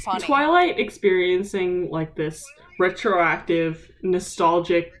so funny. Twilight experiencing, like, this retroactive,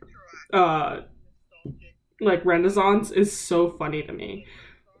 nostalgic, like, renaissance is so funny to me.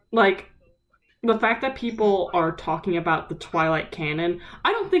 Like... The fact that people are talking about the Twilight canon,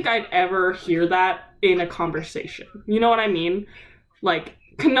 I don't think I'd ever hear that in a conversation. You know what I mean? Like,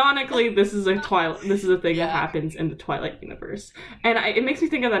 canonically, this is a thing that happens in the Twilight universe. And it makes me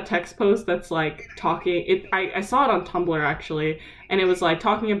think of that text post that's, like, talking... I saw it on Tumblr, actually, and it was, like,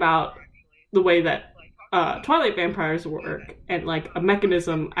 talking about the way that Twilight vampires work and, like, a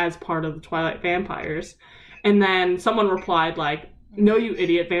mechanism as part of the Twilight vampires. And then someone replied, like, no, you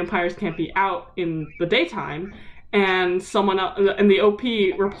idiot, vampires can't be out in the daytime. And someone else, and the OP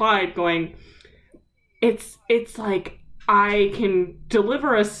replied going, it's like I can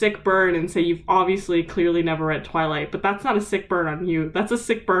deliver a sick burn and say you've obviously clearly never read Twilight, but that's not a sick burn on you. That's a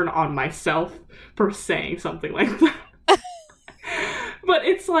sick burn on myself for saying something like that. But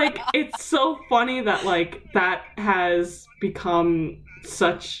it's like, it's so funny that like that has become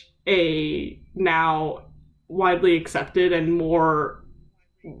such a now widely accepted and more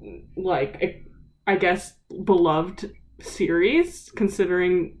like, I guess, beloved series,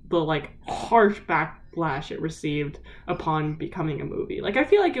 considering the like harsh backlash it received upon becoming a movie. Like, I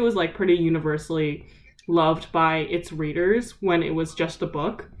feel like it was like pretty universally loved by its readers when it was just a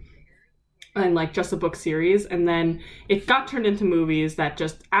book and like just a book series, and then it got turned into movies that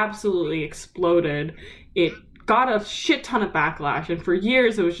just absolutely exploded. It got a shit ton of backlash, and for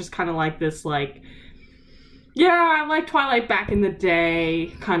years it was just kind of like this like, yeah, I liked Twilight back in the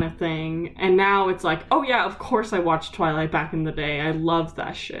day kind of thing. And now it's like, oh yeah, of course I watched Twilight back in the day. I love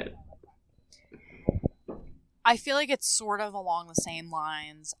that shit. I feel like it's sort of along the same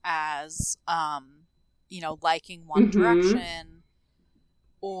lines as, liking One Direction,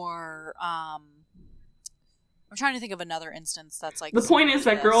 or, I'm trying to think of another instance that's like... The point is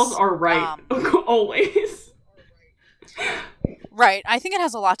that girls are right, always. Right. I think it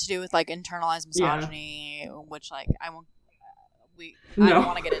has a lot to do with like internalized misogyny, which like I don't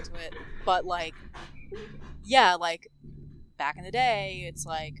want to get into it, but like, yeah, like back in the day, it's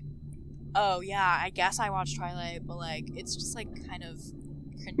like, oh yeah, I guess I watched Twilight, but like it's just like kind of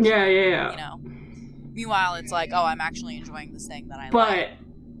cringy, yeah. You know. Meanwhile, it's like, oh, I'm actually enjoying this thing that I like. But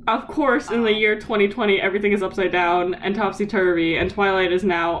of course, in the year 2020, everything is upside down and topsy-turvy, and Twilight is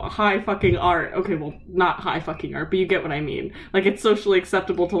now high fucking art. Okay, well, not high fucking art, but you get what I mean. Like, it's socially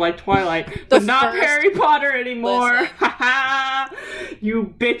acceptable to like Twilight, but not Harry Potter anymore. Haha,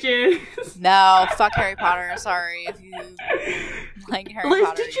 you bitches. No, fuck Harry Potter. Sorry if you like Harry Liz,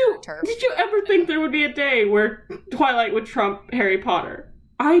 Potter. Did you ever think there would be a day where Twilight would trump Harry Potter?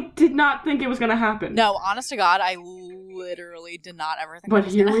 I did not think it was going to happen. No, honest to God, I literally did not ever think that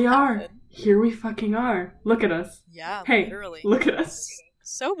was going to happen. But here we are. Here we fucking are. Look at us. Yeah, hey, literally. Look at us.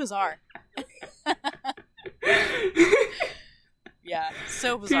 So bizarre. Yeah,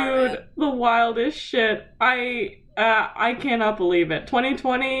 so bizarre. Dude, the wildest shit. I cannot believe it.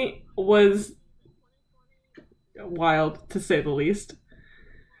 2020 was wild, to say the least.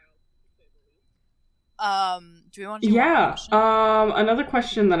 Do we want to do one question? Another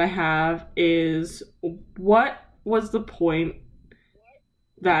question that I have is, what was the point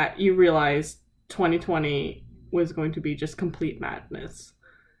that you realized 2020 was going to be just complete madness?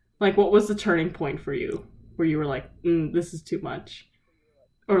 Like, what was the turning point for you where you were like, this is too much?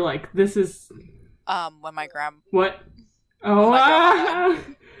 Or like, this is... when my grand... What? Oh,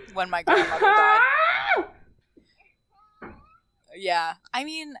 when my grandmother died. Yeah, I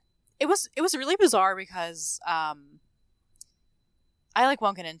mean... It was really bizarre because I like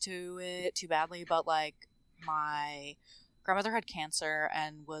won't get into it too badly, but like my grandmother had cancer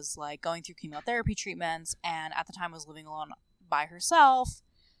and was like going through chemotherapy treatments, and at the time was living alone by herself,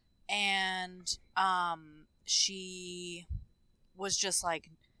 and she was just like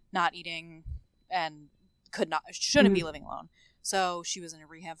not eating and shouldn't be living alone. So she was in a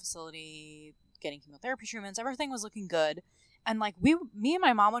rehab facility getting chemotherapy treatments. Everything was looking good. And, like, me and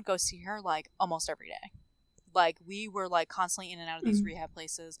my mom would go see her, like, almost every day. Like, we were, like, constantly in and out of these rehab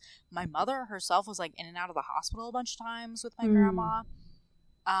places. My mother herself was, like, in and out of the hospital a bunch of times with my grandma.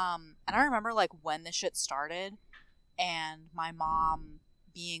 And I remember, like, when this shit started and my mom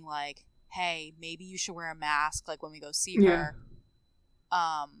being like, hey, maybe you should wear a mask, like, when we go see her.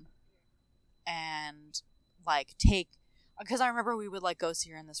 And, like, because I remember we would, like, go see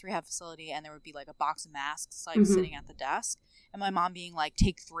her in this rehab facility, and there would be, like, a box of masks, like, sitting at the desk. And my mom being like,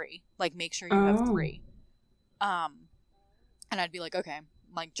 take 3. Like, make sure you have 3. And I'd be like, okay.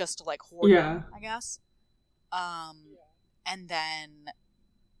 Like, just to, like, hoard them, I guess. And then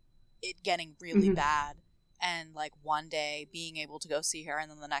it getting really bad. And, like, one day being able to go see her,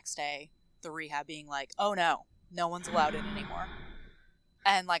 and then the next day the rehab being like, oh, no one's allowed in anymore.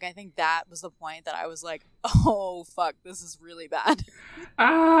 And, like, I think that was the point that I was like, oh, fuck, this is really bad.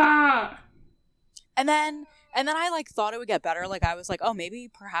 And then I, like, thought it would get better. Like, I was like, oh, maybe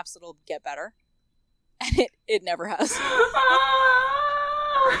perhaps it'll get better. And it never has.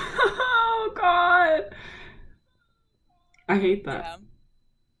 Oh, God. I hate that. Yeah.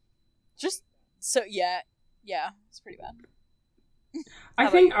 Just, so, yeah, it's pretty bad. I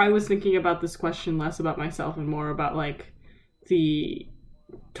think I was thinking about this question less about myself and more about, like, the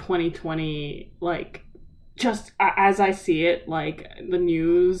 2020, like, just as I see it, like, the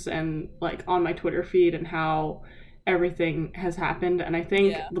news and, like, on my Twitter feed, and how everything has happened. And I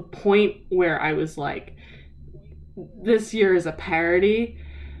think the point where I was like, this year is a parody,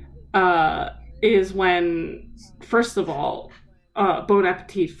 is when, first of all, Bon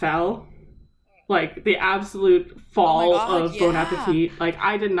Appetit fell. Like, the absolute fall of Bon Appetit. Like,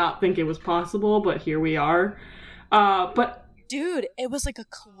 I did not think it was possible, but here we are. But dude, it was like a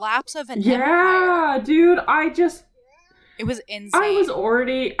collapse of an empire. Yeah, dude, it was insane. I was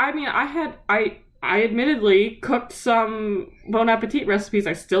already, I admittedly cooked some Bon Appetit recipes.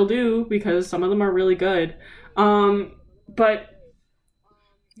 I still do, because some of them are really good. But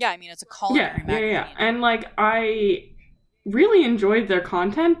yeah, I mean, it's a culinary magazine. Yeah. And, like, I really enjoyed their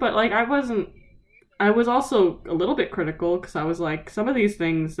content, but, like, I was also a little bit critical, because I was like, some of these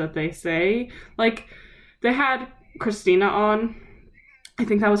things that they say, like, they had Christina on, I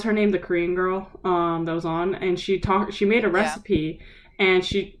think that was her name, the Korean girl, that was on, and she made a recipe, and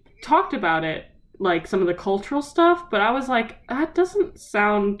she talked about it, like, some of the cultural stuff, but I was like, that doesn't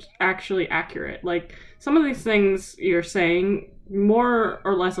sound actually accurate. Like, some of these things you're saying more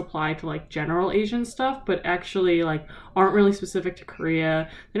or less apply to, like, general Asian stuff, but actually, like, aren't really specific to Korea.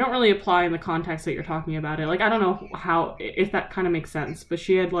 They don't really apply in the context that you're talking about it. Like, I don't know if that kind of makes sense, but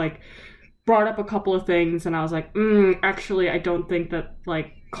she had, like, brought up a couple of things, and I was like, actually, I don't think that,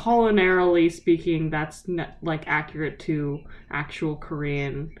 like, culinarily speaking, that's like accurate to actual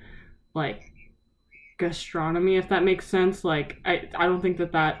Korean, like, gastronomy, if that makes sense. Like, I don't think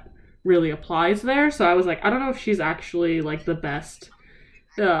that really applies there. So I was like, I don't know if she's actually, like, the best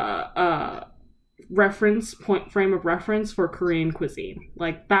reference point, frame of reference for Korean cuisine.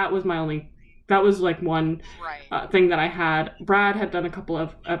 Like, that was like one thing that I had. Brad had done a couple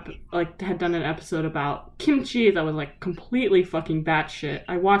of had done an episode about kimchi that was, like, completely fucking batshit.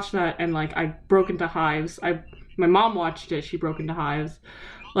 I watched that and, like, I broke into hives. My mom watched it. She broke into hives.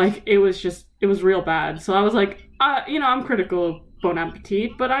 Like, it was real bad. So I was like, I'm critical of Bon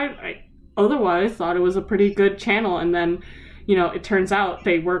Appetit, but I otherwise thought it was a pretty good channel. And then, it turns out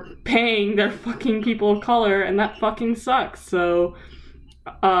they weren't paying their fucking people of color, and that fucking sucks. So,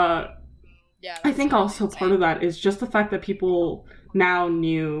 yeah, I think also insane. Part of that is just the fact that people now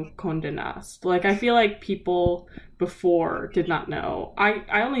knew Condé Nast. Like, I feel like people before did not know.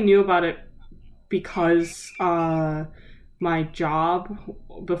 I only knew about it because my job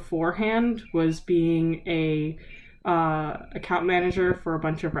beforehand was being a account manager for a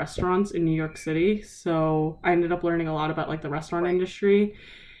bunch of restaurants in New York City. So I ended up learning a lot about, like, the restaurant industry.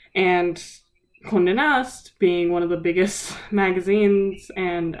 And Condé Nast, being one of the biggest magazines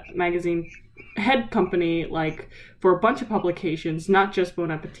and magazine head company, like, for a bunch of publications, not just Bon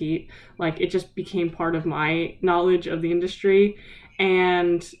Appetit, like, it just became part of my knowledge of the industry.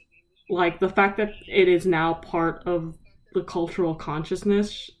 And, like, the fact that it is now part of the cultural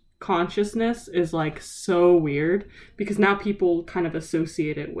consciousness is, like, so weird, because now people kind of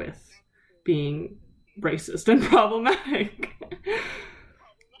associate it with being racist and problematic.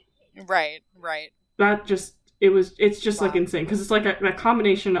 Right. That just, it's just like insane, because it's like a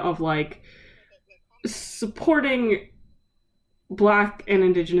combination of, like, supporting Black and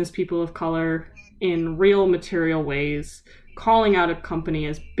Indigenous people of color in real material ways, calling out a company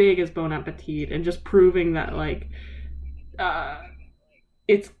as big as Bon Appetit, and just proving that, like,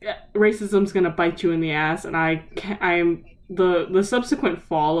 it's racism's gonna bite you in the ass. And I'm the subsequent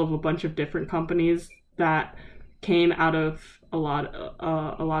fall of a bunch of different companies that came out of a lot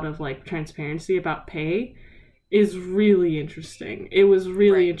of, like, transparency about pay is really interesting. It was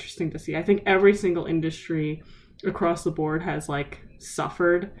really interesting to see. I think every single industry across the board has, like,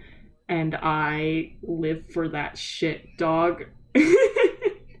 suffered, and I live for that shit, dog.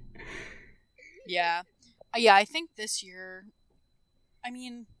 Yeah, I think this year, I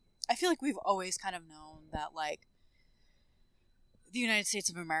mean, I feel like we've always kind of known that, like, the United States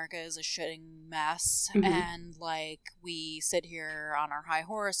of America is a shitting mess, and, like, we sit here on our high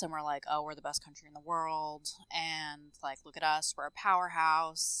horse and we're like, oh, we're the best country in the world, and, like, look at us, we're a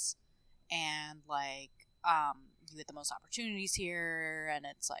powerhouse, and, like, you get the most opportunities here, and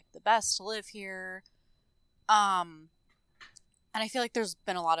it's, like, the best to live here. And I feel like there's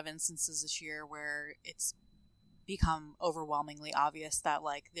been a lot of instances this year where it's become overwhelmingly obvious that,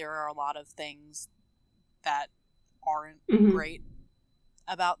 like, there are a lot of things that aren't great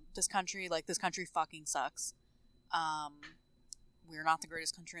about this country. Like, this country fucking sucks. We're not the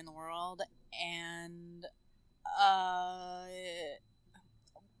greatest country in the world, and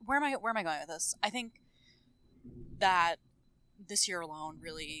where am I going with this? I think that this year alone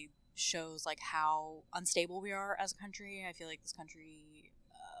really shows, like, how unstable we are as a country. I feel like this country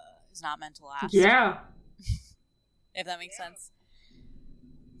is not meant to last. Yeah. If that makes sense.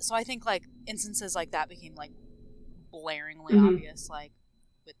 So I think, like, instances like that became, like, blaringly obvious, like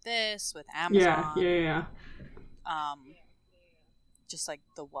with this, with Amazon. Yeah. Just like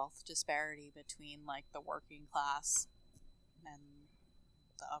the wealth disparity between like the working class and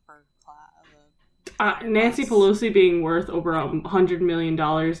the upper class. Nancy Pelosi being worth over $100 million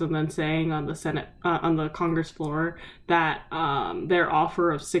and then saying on the Senate, on the Congress floor that their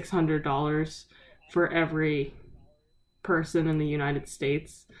offer of $600 for every person in the United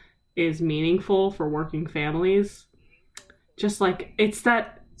States is meaningful for working families. Just like, it's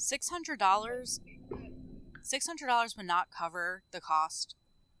that $600 would not cover the cost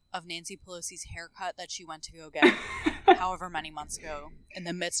of Nancy Pelosi's haircut that she went to go get however many months ago in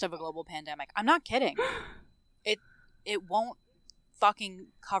the midst of a global pandemic. I'm not kidding. It won't fucking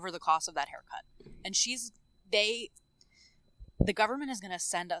cover the cost of that haircut. And the government is going to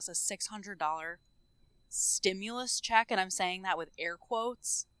send us a $600 stimulus check, and I'm saying that with air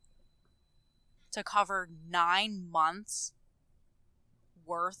quotes, to cover 9 months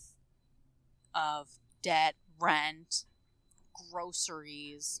worth of debt, rent,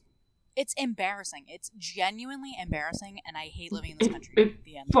 groceries. It's embarrassing. It's genuinely embarrassing, and I hate living in this country.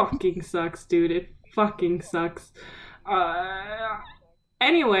 It fucking sucks, dude. It fucking sucks.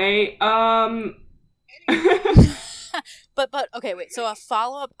 Anyway, but okay, wait. So a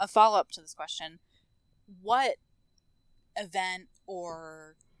follow up to this question: what event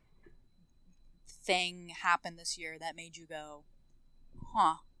or thing happened this year that made you go,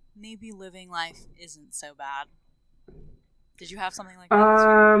 "Huh, maybe living life isn't so bad"? Did you have something like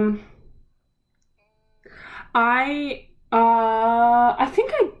that? I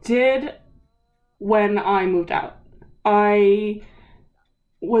think I did when I moved out. I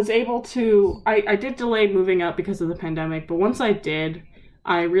was able to... I did delay moving out because of the pandemic, but once I did,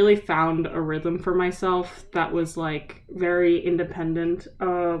 I really found a rhythm for myself that was, like, very independent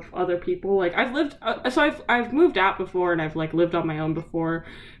of other people. Like, I've moved out before, and I've, like, lived on my own before,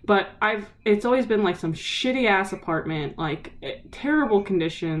 but it's always been, like, some shitty-ass apartment, like, terrible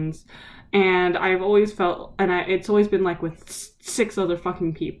conditions, and I've always felt... And it's always been, like, with 6 other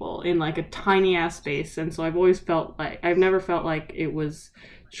fucking people in, like, a tiny-ass space, and so I've always felt like... I've never felt like it was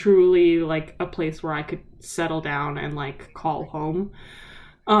truly, like, a place where I could settle down and, like, call home.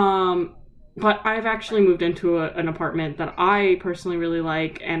 But I've actually moved into an apartment that I personally really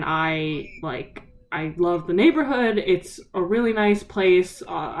like, and I love the neighborhood. It's a really nice place.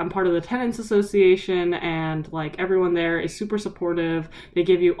 I'm part of the Tenants Association, and, like, everyone there is super supportive. They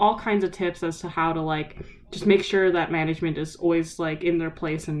give you all kinds of tips as to how to, like, just make sure that management is always, like, in their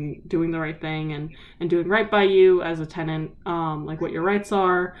place and doing the right thing and doing right by you as a tenant, like, what your rights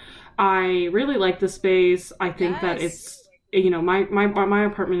are. I really like the space. I think that it's... You know, my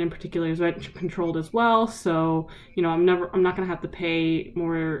apartment in particular is rent controlled as well, so, you know, I'm not gonna have to pay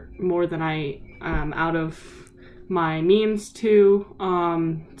more than I out of my means to.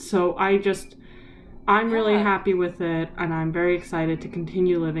 So I'm really happy with it, and I'm very excited to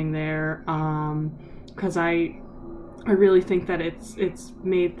continue living there. Because I really think that it's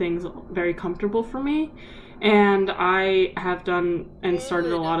made things very comfortable for me, and I have done and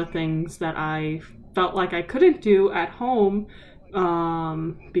started a lot of things that I felt like I couldn't do at home,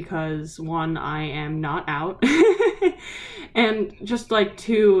 because 1, I am not out, and just, like,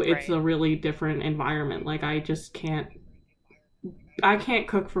 2, it's a really different environment. Like, I can't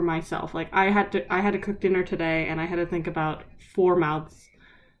cook for myself. Like, I had to cook dinner today, and I had to think about 4 mouths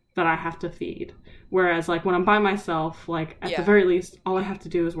that I have to feed. Whereas, like, when I'm by myself, like, at the very least, all I have to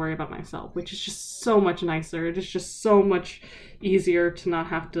do is worry about myself, which is just so much nicer. It is just so much easier to not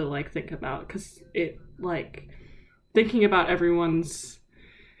have to, like, think about, because it, like, thinking about everyone's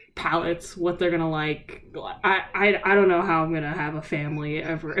palates, what they're gonna like, I don't know how I'm gonna have a family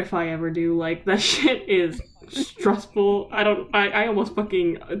ever, if I ever do. Like, that shit is stressful. I almost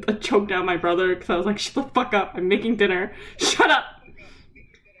fucking choked out my brother, because I was like, shut the fuck up, I'm making dinner, shut up.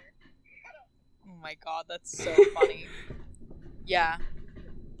 Oh my god, that's so funny. Yeah,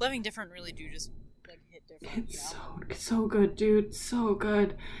 living different really do just, like, hit different. It's so good, dude, so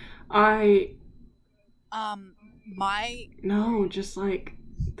good. Just, like,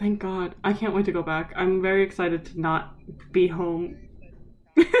 thank God. I can't wait to go back. I'm very excited to not be home.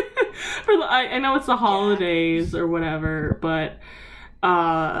 I know it's the holidays or whatever, but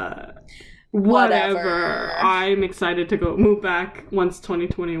whatever. I'm excited to move back once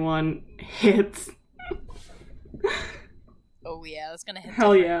 2021 hits. Oh yeah, it's gonna hit.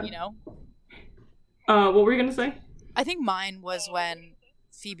 Hell yeah. You know. What were you gonna say? I think mine was when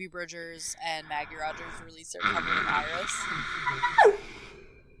Phoebe Bridgers and Maggie Rogers released their cover of Iris.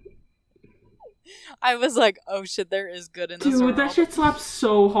 I was like, oh shit, there is good in this world. Dude, that shit slaps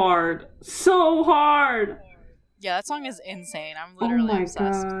so hard. So hard! Yeah, that song is insane. I'm Oh literally my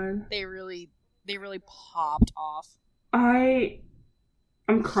obsessed. god. They really popped off.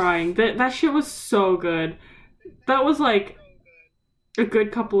 I'm crying. That shit was so good. That was like a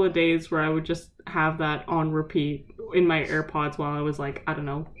good couple of days where I would just have that on repeat in my AirPods while I was like, I don't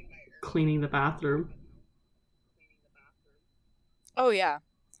know, cleaning the bathroom. Oh yeah.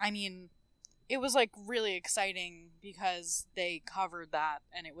 I mean, it was like really exciting because they covered that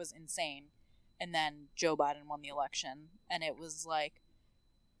and it was insane. And then Joe Biden won the election, and it was like,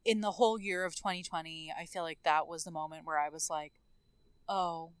 in the whole year of 2020, I feel like that was the moment where I was like,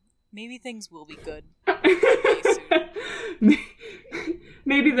 oh, maybe things will be good.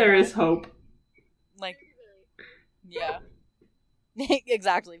 Maybe there is hope. Like, yeah.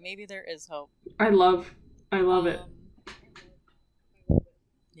 Exactly. Maybe there is hope. I love it.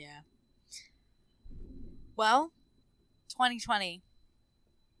 Yeah. Well, 2020.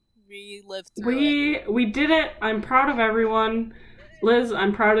 We lived through it. We did it. I'm proud of everyone. Liz,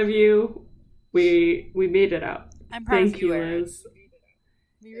 I'm proud of you. We made it out. I'm proud of you, Liz.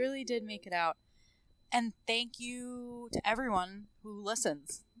 We really did make it out. And thank you to everyone who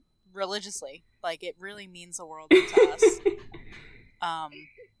listens religiously. Like, it really means the world to us.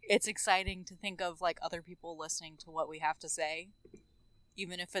 It's exciting to think of like other people listening to what we have to say,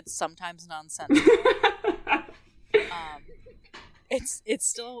 even if it's sometimes nonsensical. It's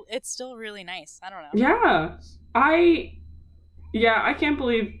still really nice. I don't know. Yeah. I can't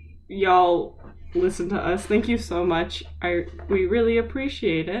believe y'all listen to us. Thank you so much. We really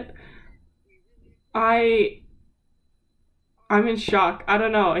appreciate it. I'm in shock. I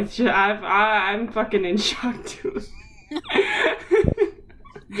don't know. It's just, I'm fucking in shock too.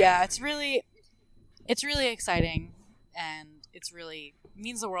 Yeah, it's really exciting, and it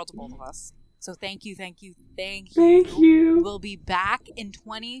means the world to both of us. So thank you. Thank you. We'll be back in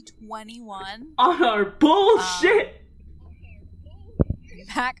 2021 on our bullshit.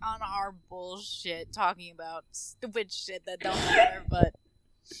 Back on our bullshit, talking about stupid shit that don't matter, but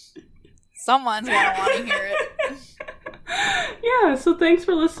someone's gonna want to hear it. Yeah, so thanks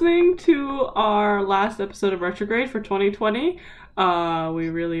for listening to our last episode of Retrograde for 2020. We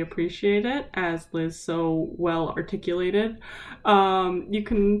really appreciate it, as Liz so well articulated. You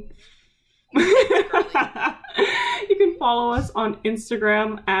can follow us on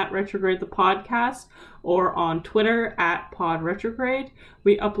Instagram at Retrograde the Podcast, or on Twitter at Pod Retrograde.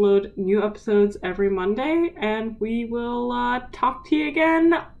 We upload new episodes every Monday, and we will talk to you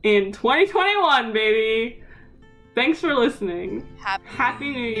again in 2021, baby. Thanks for listening. Happy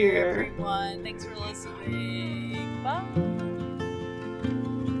New Year, everyone. Thanks for listening. Bye.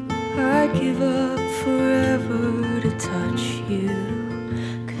 I'd give up forever to touch you,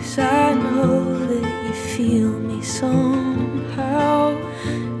 'cause I know that you feel me somehow.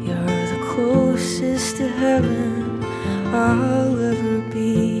 You're the closest to heaven I'll ever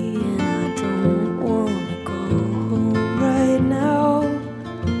be, and I don't wanna go home right now.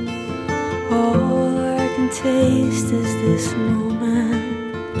 All I can taste is this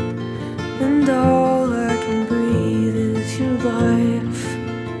moment, and all I can breathe is your life.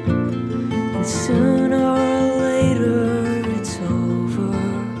 And soon